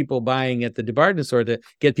to people buying at the department store to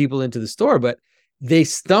get people into the store. But they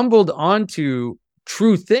stumbled onto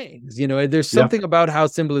true things. You know, there's something about how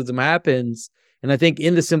symbolism happens. And I think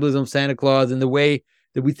in the symbolism of Santa Claus and the way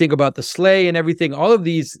that we think about the sleigh and everything, all of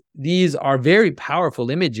these are very powerful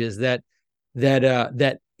images that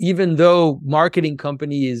even though marketing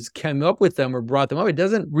companies came up with them or brought them up, it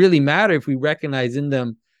doesn't really matter if we recognize in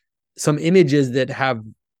them some images that have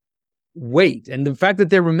weight. And the fact that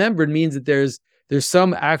they're remembered means that there's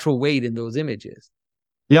some actual weight in those images.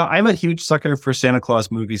 Yeah, I'm a huge sucker for Santa Claus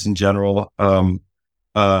movies in general. Miracle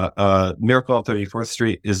on 34th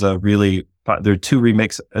Street is a really, there are two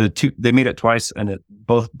remakes, they made it twice, and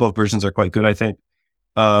both versions are quite good, I think.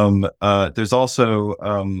 There's also,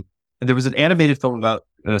 there was an animated film about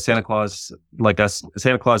Santa Claus,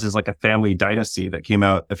 Santa Claus is like a family dynasty that came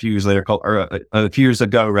out a few years later a few years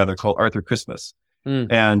ago rather, called Arthur Christmas.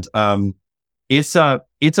 And, it's a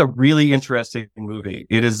really interesting movie.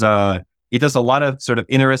 It does a lot of sort of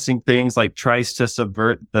interesting things, like tries to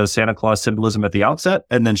subvert the Santa Claus symbolism at the outset,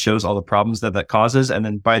 and then shows all the problems that causes. And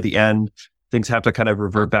then by the end, things have to kind of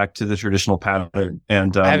revert back to the traditional pattern.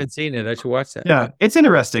 And I haven't seen it. I should watch that. Yeah, it's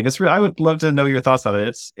interesting. I would love to know your thoughts on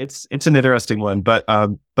it. It's an interesting one. But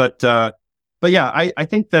yeah, I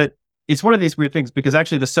think that it's one of these weird things, because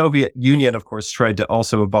actually the Soviet Union, of course, tried to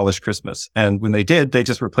also abolish Christmas. And when they did, they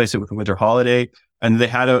just replaced it with a winter holiday. And they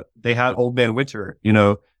had Old Man Winter,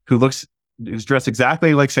 who's dressed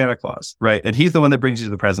exactly like Santa Claus, right? And he's the one that brings you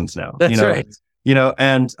the presents now. That's right.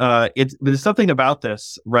 And there's something about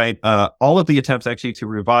this, right? All of the attempts actually to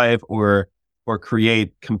revive or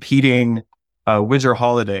create competing winter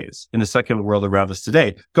holidays in the secular world around us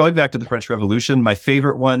today. Going back to the French Revolution, my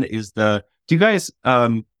favorite one is do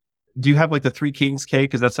you have like the Three Kings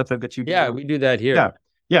cake? Is that something that you do? Yeah, we do that here. Yeah.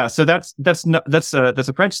 Yeah. So that's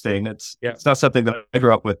a French thing. It's not something that I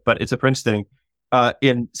grew up with, but it's a French thing.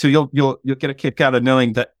 So you'll get a kick out of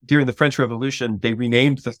knowing that during the French Revolution, they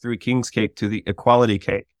renamed the Three Kings cake to the Equality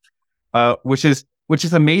cake, which is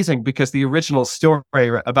amazing, because the original story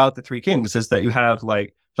about the Three Kings is that you have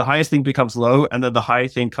like the highest thing becomes low, and then the high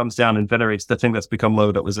thing comes down and venerates the thing that's become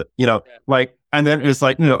low. That was and then it's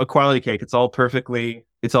like, equality cake. It's all perfectly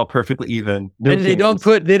even. No, and they don't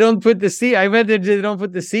put the seed. I read that they don't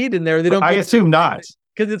put the seed in there. They don't. I assume not,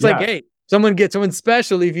 because it's like, hey, someone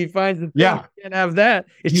special if he finds the thing. Yeah, you can't have that.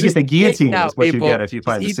 It's you just get the guillotine. Now, is what people. You get if you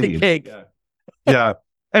find just the seed. The cake. Yeah.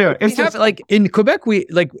 Anyway, it's have, like in Quebec, we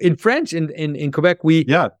like in French in Quebec,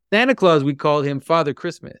 Santa Claus, we call him Father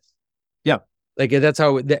Christmas. Yeah. Like that's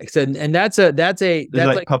how and that's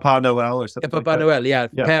like Papa Noel or something. Papa Noel,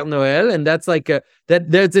 Père Noel, and that's like that.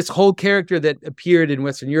 There's this whole character that appeared in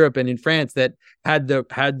Western Europe and in France that had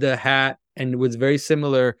the hat and was very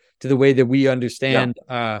similar to the way that we understand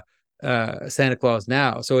Santa Claus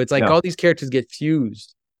now. So it's like all these characters get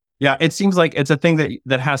fused. Yeah, it seems like it's a thing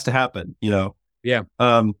that has to happen. Yeah.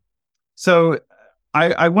 So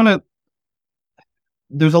I want to.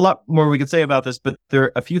 There's a lot more we could say about this, but there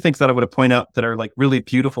are a few things that I want to point out that are like really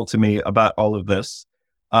beautiful to me about all of this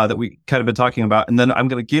that we kind of been talking about. And then I'm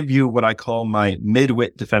going to give you what I call my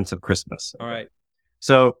midwit defense of Christmas. All right.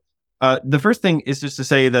 So the first thing is just to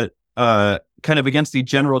say that kind of against the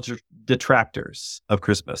general detractors of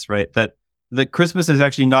Christmas, right? That Christmas is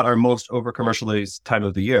actually not our most over-commercialized time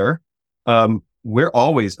of the year. We're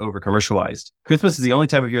always over-commercialized. Christmas is the only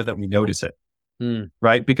time of year that we notice it.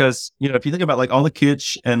 Right. Because, if you think about like all the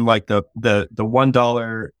kitsch and like the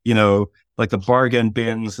 $1, like the bargain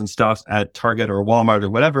bins and stuff at Target or Walmart or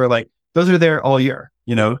whatever, like those are there all year,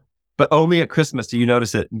 but only at Christmas do you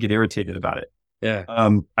notice it and get irritated about it. Yeah.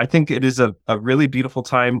 I think it is a really beautiful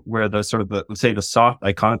time where the sort of let's say the soft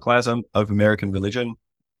iconoclasm of American religion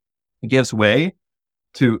gives way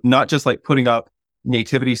to not just like putting up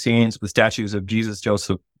nativity scenes with statues of Jesus,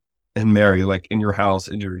 Joseph, and Mary, like in your house,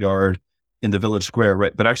 in your yard, in the village square,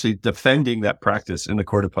 right? But actually defending that practice in the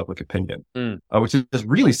court of public opinion, which is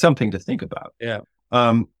really something to think about. Yeah.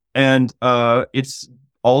 And it's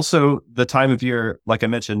also the time of year, like I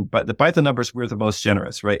mentioned, but by the numbers, we're the most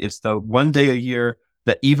generous, right? It's the one day a year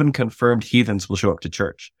that even confirmed heathens will show up to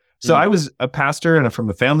church. So I was a pastor and I'm from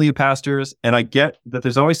a family of pastors, and I get that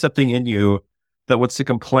there's always something in you that wants to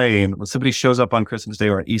complain when somebody shows up on Christmas Day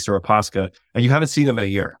or on Easter or Pascha, and you haven't seen them in a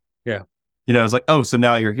year. Yeah. It's like, oh, so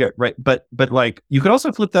now you're here, right? But like, you could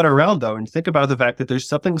also flip that around though, and think about the fact that there's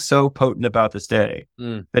something so potent about this day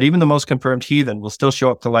that even the most confirmed heathen will still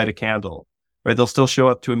show up to light a candle, right? They'll still show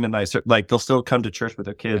up to a midnight, like they'll still come to church with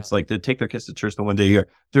their kids, like they take their kids to church the one day a year.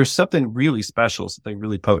 There's something really special, something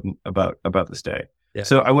really potent about this day. Yeah.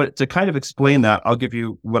 So I want to kind of explain that. I'll give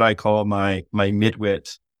you what I call my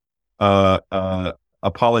midwit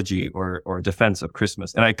apology or defense of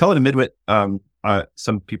Christmas, and I call it a midwit.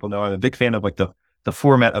 Some people know I'm a big fan of like the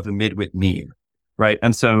format of the midwit meme, right?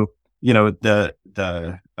 And so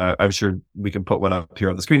I'm sure we can put one up here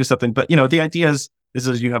on the screen or something, but the idea is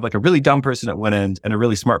you have like a really dumb person at one end and a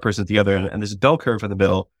really smart person at the other end, and there's a bell curve in the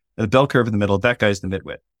middle. And the bell curve in the middle, that guy's the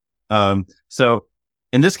midwit. So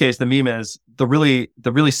in this case, the meme is the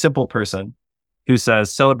really simple person who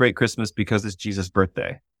says celebrate Christmas because it's Jesus'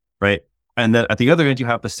 birthday, right? And then at the other end, you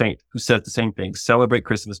have the saint who says the same thing, celebrate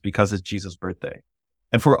Christmas because it's Jesus' birthday.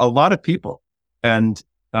 And for a lot of people, and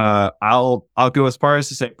I'll go as far as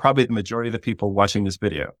to say probably the majority of the people watching this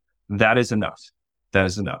video, that is enough. That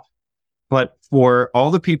is enough. But for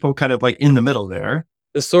all the people kind of like in the middle there,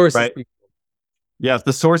 The source is right? Yes,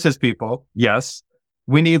 the source is people. Yes.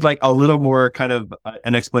 We need like a little more kind of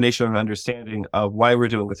an explanation or understanding of why we're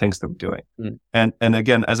doing the things that we're doing. And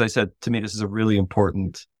again, as I said, to me, this is a really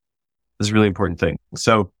important thing.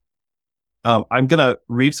 So I'm going to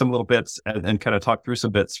read some little bits and kind of talk through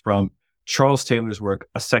some bits from Charles Taylor's work,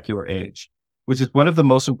 A Secular Age, which is one of the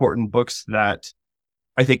most important books that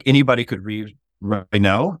I think anybody could read right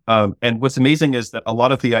now. And what's amazing is that a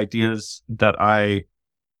lot of the ideas that I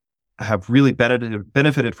have really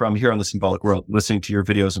benefited from here on the Symbolic World, listening to your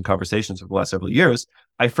videos and conversations over the last several years,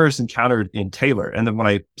 I first encountered in Taylor. And then when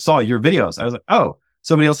I saw your videos, I was like, oh,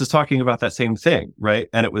 somebody else is talking about that same thing, right?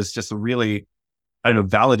 And it was just a really, I don't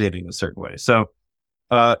know, validating in a certain way. So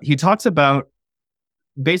he talks about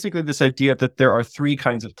basically this idea that there are three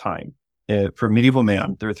kinds of time. For medieval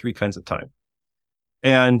man, there are three kinds of time.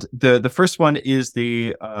 And the first one is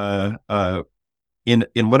the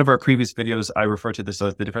in one of our previous videos, I refer to this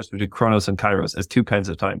as the difference between Chronos and Kairos as two kinds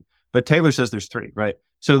of time. But Taylor says there's three, right?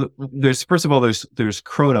 So there's first of all there's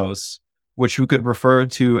Chronos, which we could refer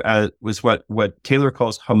to as was what Taylor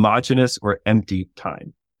calls homogeneous or empty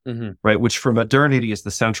time, right? Which for modernity is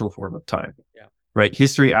the central form of time, right?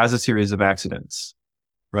 History as a series of accidents,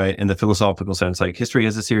 right? In the philosophical sense, like history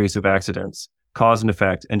as a series of accidents, cause and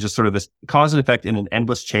effect, and just sort of this cause and effect in an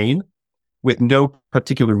endless chain with no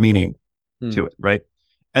particular meaning to it, right?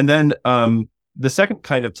 And then the second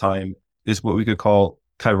kind of time is what we could call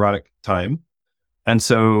kairotic time. And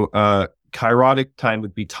so kairotic time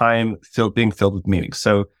would be time being filled with meaning.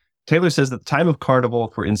 So Taylor says that the time of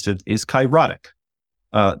carnival, for instance, is kairotic.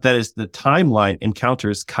 That is, the timeline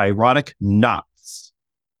encounters kairotic knots.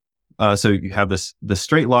 So you have this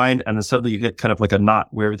straight line, and then suddenly you get kind of like a knot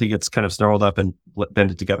where everything gets kind of snarled up and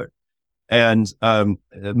bended together. And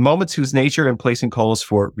moments whose nature and placing calls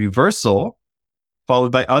for reversal,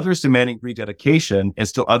 followed by others demanding rededication, and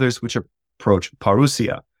still others which approach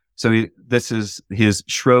parousia. So this is his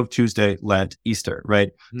Shrove Tuesday, Lent, Easter,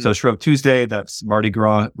 right? So Shrove Tuesday, that's Mardi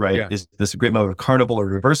Gras, right? Is this great moment of carnival or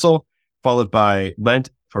reversal, followed by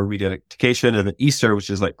Lent for rededication, and then Easter, which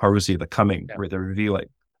is like parousia, the coming, where they're revealing.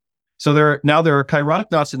 So there are kairotic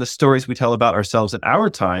knots in the stories we tell about ourselves in our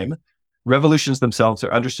time. Revolutions themselves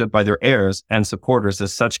are understood by their heirs and supporters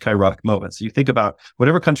as such kairotic moments. So you think about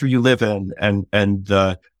whatever country you live in, and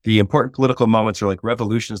the important political moments are like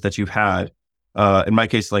revolutions that you've had. In my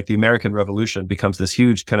case, like the American Revolution becomes this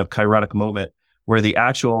huge kind of kairotic moment where the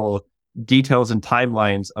actual details and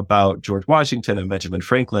timelines about George Washington and Benjamin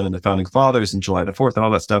Franklin and the founding fathers and July the 4th and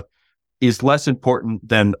all that stuff is less important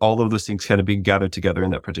than all of those things kind of being gathered together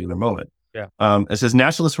in that particular moment. It says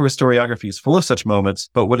nationalist historiography is full of such moments,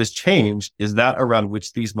 but what has changed is that around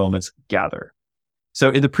which these moments gather.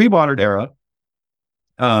 So in the pre-modern era,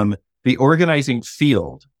 the organizing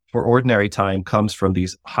field for ordinary time comes from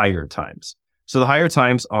these higher times. So the higher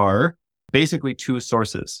times are basically two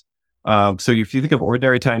sources. So if you think of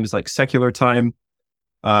ordinary time as like secular time,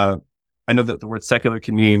 I know that the word secular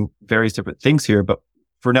can mean various different things here, but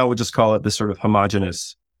for now, we'll just call it this sort of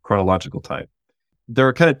homogeneous chronological time. There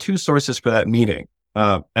are kind of two sources for that meaning.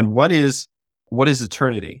 And what is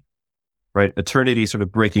eternity, right? Eternity sort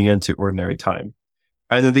of breaking into ordinary time.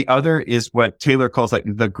 And then the other is what Taylor calls like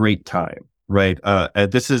the great time, right?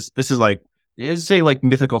 This is like, say like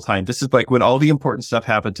mythical time. This is like when all the important stuff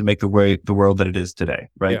happened to make the world that it is today,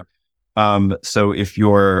 right? So if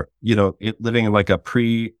you're, living in like a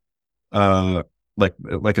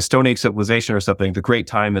like a Stone Age civilization or something, the great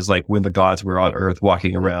time is like when the gods were on earth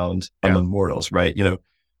walking around among mortals, right?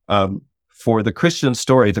 For the Christian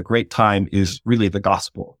story, the great time is really the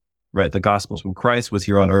gospel, right? The gospels when Christ was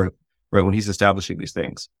here on earth, right? When he's establishing these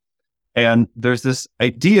things. And there's this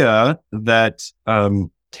idea that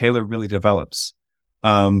Taylor really develops.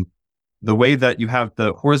 The way that you have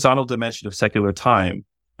the horizontal dimension of secular time,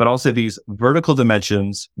 but also these vertical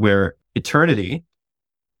dimensions where eternity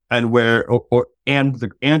and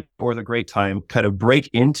the great time kind of break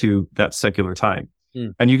into that secular time.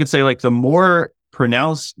 And you could say like the more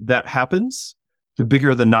pronounced that happens, the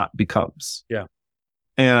bigger the knot becomes.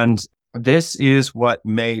 And this is what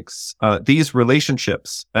makes these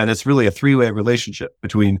relationships, and it's really a three-way relationship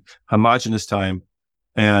between homogeneous time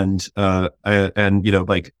and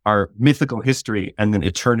like our mythical history and then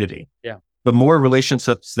eternity. The more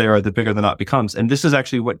relationships there are, the bigger the knot becomes. And this is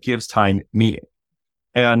actually what gives time meaning.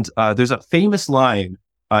 And there's a famous line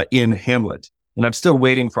in Hamlet, and I'm still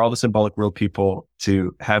waiting for all the Symbolic World people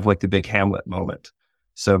to have like the big Hamlet moment.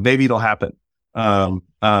 So maybe it'll happen.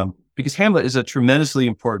 Because Hamlet is a tremendously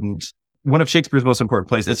important, one of Shakespeare's most important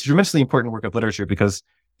plays. It's a tremendously important work of literature because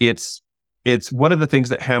it's one of the things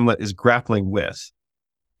that Hamlet is grappling with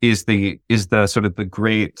is the sort of the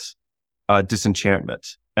great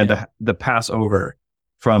disenchantment and the passover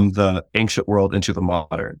from the ancient world into the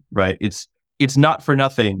modern, right? It's not for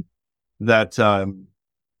nothing that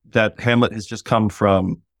that Hamlet has just come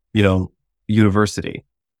from, university,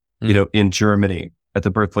 in Germany at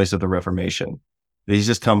the birthplace of the Reformation. He's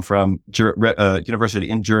just come from university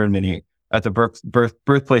in Germany at the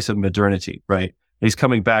birthplace of modernity, right? And he's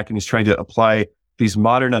coming back and he's trying to apply these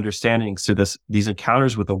modern understandings to these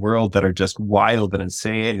encounters with the world that are just wild and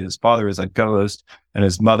insane. And his father is a ghost, and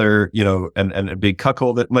his mother, and a big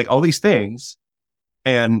cuckold, like all these things.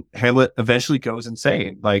 And Hamlet eventually goes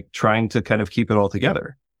insane, like trying to kind of keep it all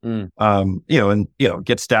together.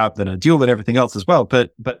 Get stabbed in a duel and everything else as well.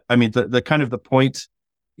 But I mean, the kind of the point,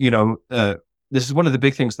 this is one of the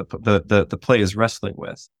big things that the play is wrestling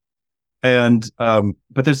with. And,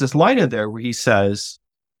 but there's this line in there where he says,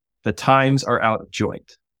 the times are out of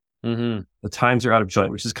joint. Mm-hmm. The times are out of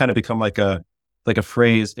joint, which has kind of become like a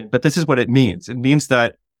phrase, but this is what it means. It means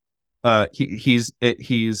that, he's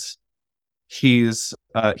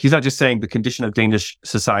not just saying the condition of Danish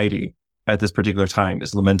society at this particular time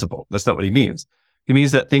is lamentable. That's not what he means. He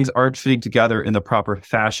means that things aren't fitting together in the proper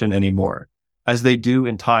fashion anymore, as they do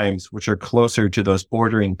in times which are closer to those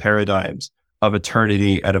bordering paradigms of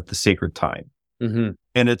eternity and of the sacred time. Mm-hmm.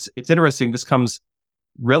 And it's interesting. This comes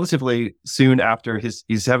relatively soon after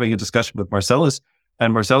he's having a discussion with Marcellus,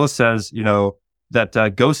 and Marcellus says,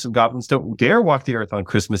 that ghosts and goblins don't dare walk the earth on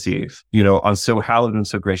Christmas Eve, on so hallowed and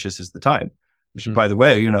so gracious is the time. Which, by the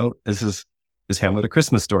way, is Hamlet a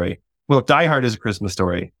Christmas story? Well, Die Hard is a Christmas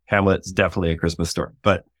story. Hamlet's definitely a Christmas story.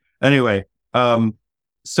 But anyway,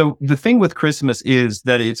 so the thing with Christmas is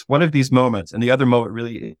that it's one of these moments, and the other moment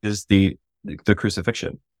really is the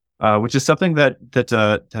crucifixion, which is something that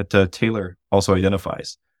Taylor also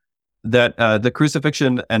identifies. That the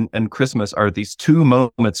crucifixion and Christmas are these two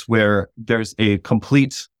moments where there's a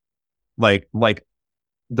complete, like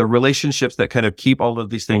the relationships that kind of keep all of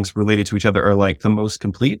these things related to each other are like the most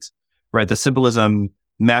complete, right? The symbolism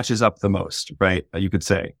matches up the most, right? You could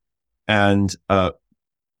say. And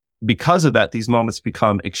because of that, these moments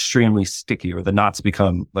become extremely sticky, or the knots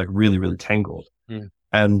become like really, really tangled.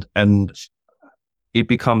 And it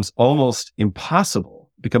becomes almost impossible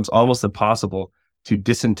to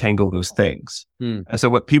disentangle those things. And so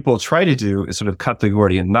what people try to do is sort of cut the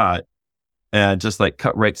Gordian knot and just like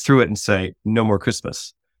cut right through it and say, no more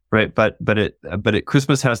Christmas, right? But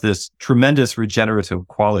Christmas has this tremendous regenerative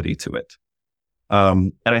quality to it.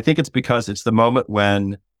 And I think it's because it's the moment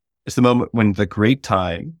when the great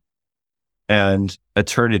time and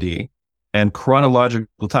eternity and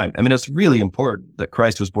chronological time. I mean, it's really important that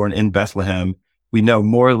Christ was born in Bethlehem. We know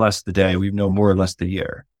more or less the day. We know more or less the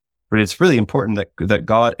year. But it's really important that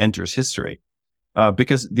God enters history,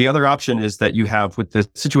 because the other option is that you have with the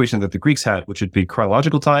situation that the Greeks had, which would be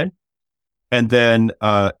chronological time, and then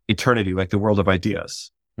eternity, like the world of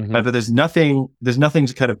ideas. Mm-hmm. But there's nothing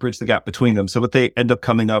to kind of bridge the gap between them. So what they end up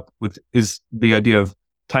coming up with is the idea of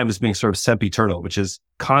time as being sort of sempiternal, which is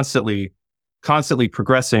constantly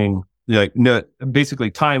progressing, basically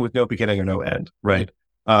time with no beginning or no end, right?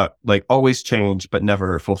 Like always change, but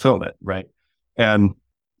never fulfillment, right?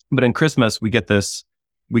 But in Christmas, we get this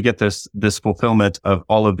fulfillment of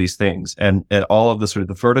all of these things, and all of the sort of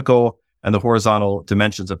the vertical and the horizontal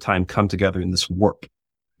dimensions of time come together in this warp.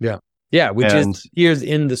 Yeah, which is here's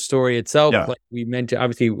in the story itself. Yeah. Like we mentioned,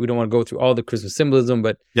 obviously we don't want to go through all the Christmas symbolism,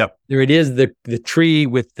 but there it is, the tree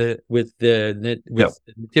with the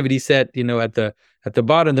nativity set, at the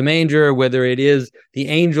bottom, the manger, whether it is the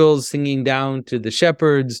angels singing down to the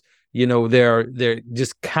shepherds, they're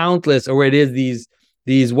just countless, or it is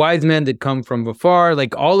these wise men that come from afar.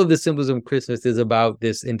 Like all of the symbolism of Christmas is about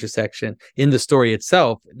this intersection in the story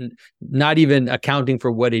itself, not even accounting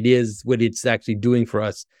for what it's actually doing for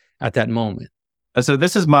us at that moment. So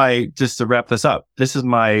this is just to wrap this up, this is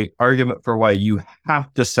my argument for why you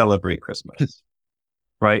have to celebrate Christmas,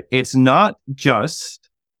 right? It's not just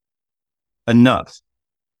enough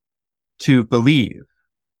to believe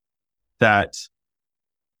that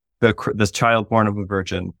this child born of a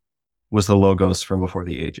virgin was the Logos from before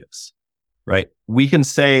the ages, right? We can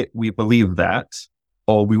say we believe that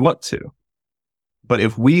all we want to, but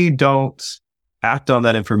if we don't act on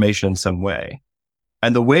that information in some way,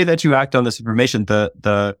 and the way that you act on this information,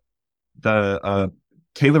 Taylor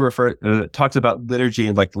talks about liturgy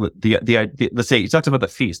and like let's say he talks about the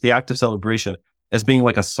feast, the act of celebration as being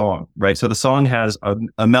like a song, right? So the song has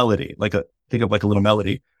a melody, think of like a little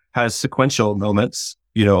melody, has sequential moments,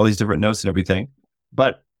 all these different notes and everything.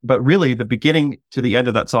 But really the beginning to the end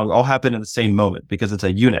of that song all happen in the same moment because it's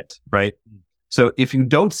a unit, right? So if you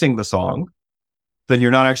don't sing the song, then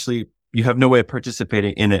you have no way of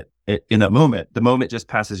participating in it in that moment. The moment just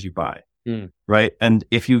passes you by, right? And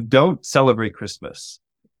if you don't celebrate Christmas,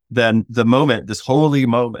 then the moment, this holy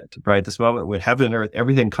moment, right? This moment when heaven and earth,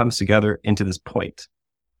 everything comes together into this point,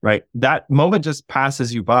 right? That moment just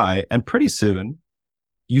passes you by, and pretty soon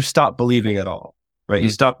you stop believing at all, right? You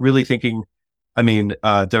stop really thinking. I mean,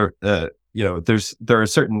 there are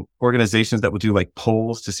certain organizations that will do like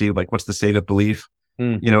polls to see like what's the state of belief,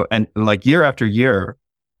 and like year after year,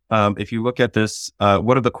 if you look at this,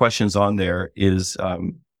 one of the questions on there is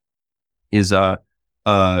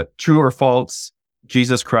true or false?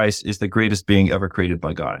 Jesus Christ is the greatest being ever created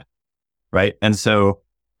by God, right? And so,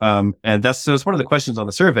 it's one of the questions on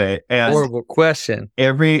the survey. And horrible question.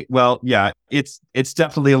 It's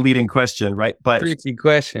definitely a leading question, right? But tricky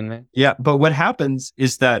question, man. Yeah, but what happens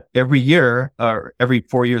is that every year, or every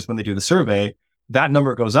 4 years when they do the survey, that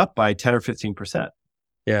number goes up by 10 or 15%.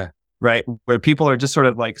 Yeah. Right. Where people are just sort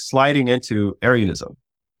of like sliding into Arianism.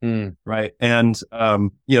 Right. And,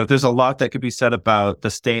 there's a lot that could be said about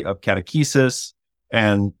the state of catechesis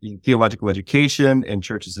and theological education in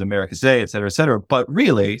churches in America today, et cetera, et cetera. But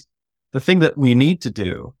really, the thing that we need to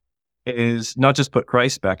do is not just put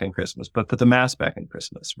Christ back in Christmas, but put the Mass back in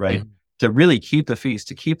Christmas, right? To really keep the feast,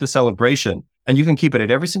 to keep the celebration. And you can keep it at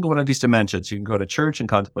every single one of these dimensions. You can go to church and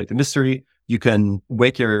contemplate the mystery. You can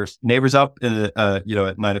wake your neighbors up at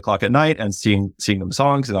 9:00 at night and sing them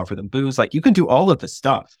songs and offer them booze. Like, you can do all of this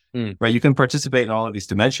stuff, right? You can participate in all of these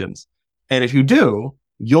dimensions. And if you do,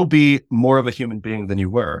 you'll be more of a human being than you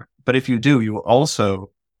were. But if you do, you will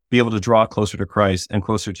also be able to draw closer to Christ and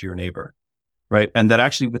closer to your neighbor, right? And that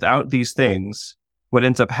actually, without these things, what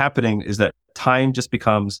ends up happening is that time just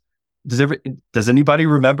becomes, does anybody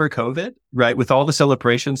remember COVID, right? With all the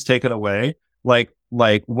celebrations taken away, like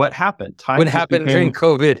what happened? What happened during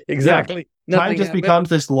COVID? Exactly. Yeah, time just becomes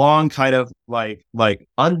this long kind of like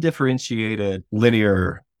undifferentiated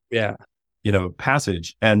linear,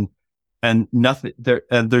 passage, and nothing there,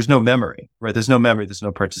 and there's no memory, right? There's no memory, there's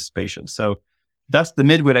no participation. So that's the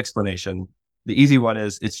midwit explanation. The easy one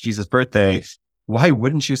is it's Jesus' birthday. Why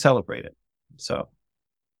wouldn't you celebrate it? So.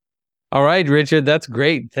 All right, Richard, that's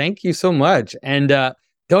great. Thank you so much. And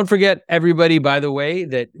don't forget, everybody, by the way,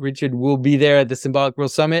 that Richard will be there at the Symbolic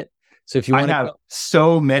World Summit. So if you want to have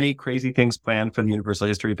so many crazy things planned for the Universal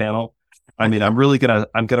History panel. I mean, I'm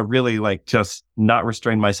gonna really like just not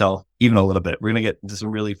restrain myself even a little bit. We're gonna get into some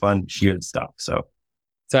really fun, shared stuff. So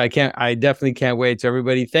I definitely can't wait. So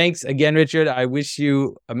everybody, thanks again, Richard. I wish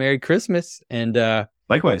you a Merry Christmas, and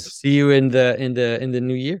likewise. See you in the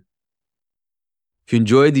new year. If you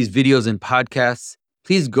enjoyed these videos and podcasts,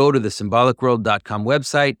 please go to the symbolicworld.com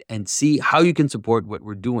website and see how you can support what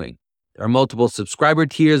we're doing. There are multiple subscriber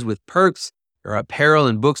tiers with perks. There are apparel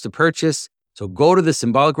and books to purchase. So go to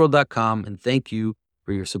thesymbolicworld.com, and thank you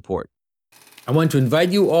for your support. I want to invite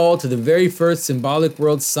you all to the very first Symbolic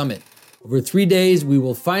World Summit. Over 3 days, we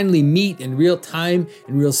will finally meet in real time,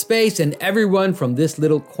 in real space, and everyone from this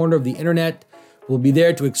little corner of the internet will be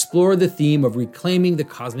there to explore the theme of reclaiming the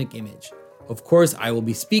cosmic image. Of course, I will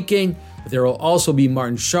be speaking, but there will also be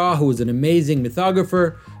Martin Shaw, who is an amazing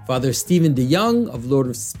mythographer, Father Stephen DeYoung of Lord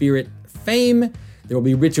of Spirit fame. There will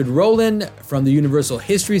be Richard Rohlin from the Universal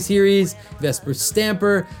History series, Vesper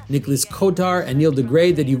Stamper, Nicholas Kotar, and Neil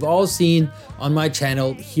deGraye that you've all seen on my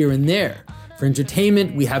channel here and there. For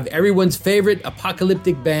entertainment, we have everyone's favorite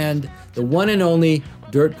apocalyptic band, the one and only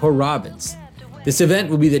Dirt Poor Robins. This event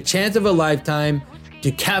will be the chance of a lifetime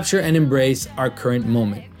to capture and embrace our current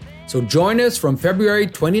moment. So join us from February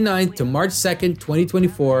 29th to March 2nd,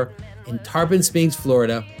 2024 in Tarpon Springs,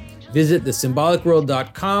 Florida. Visit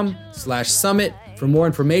thesymbolicworld.com/summit for more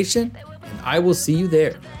information, and I will see you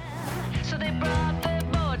there.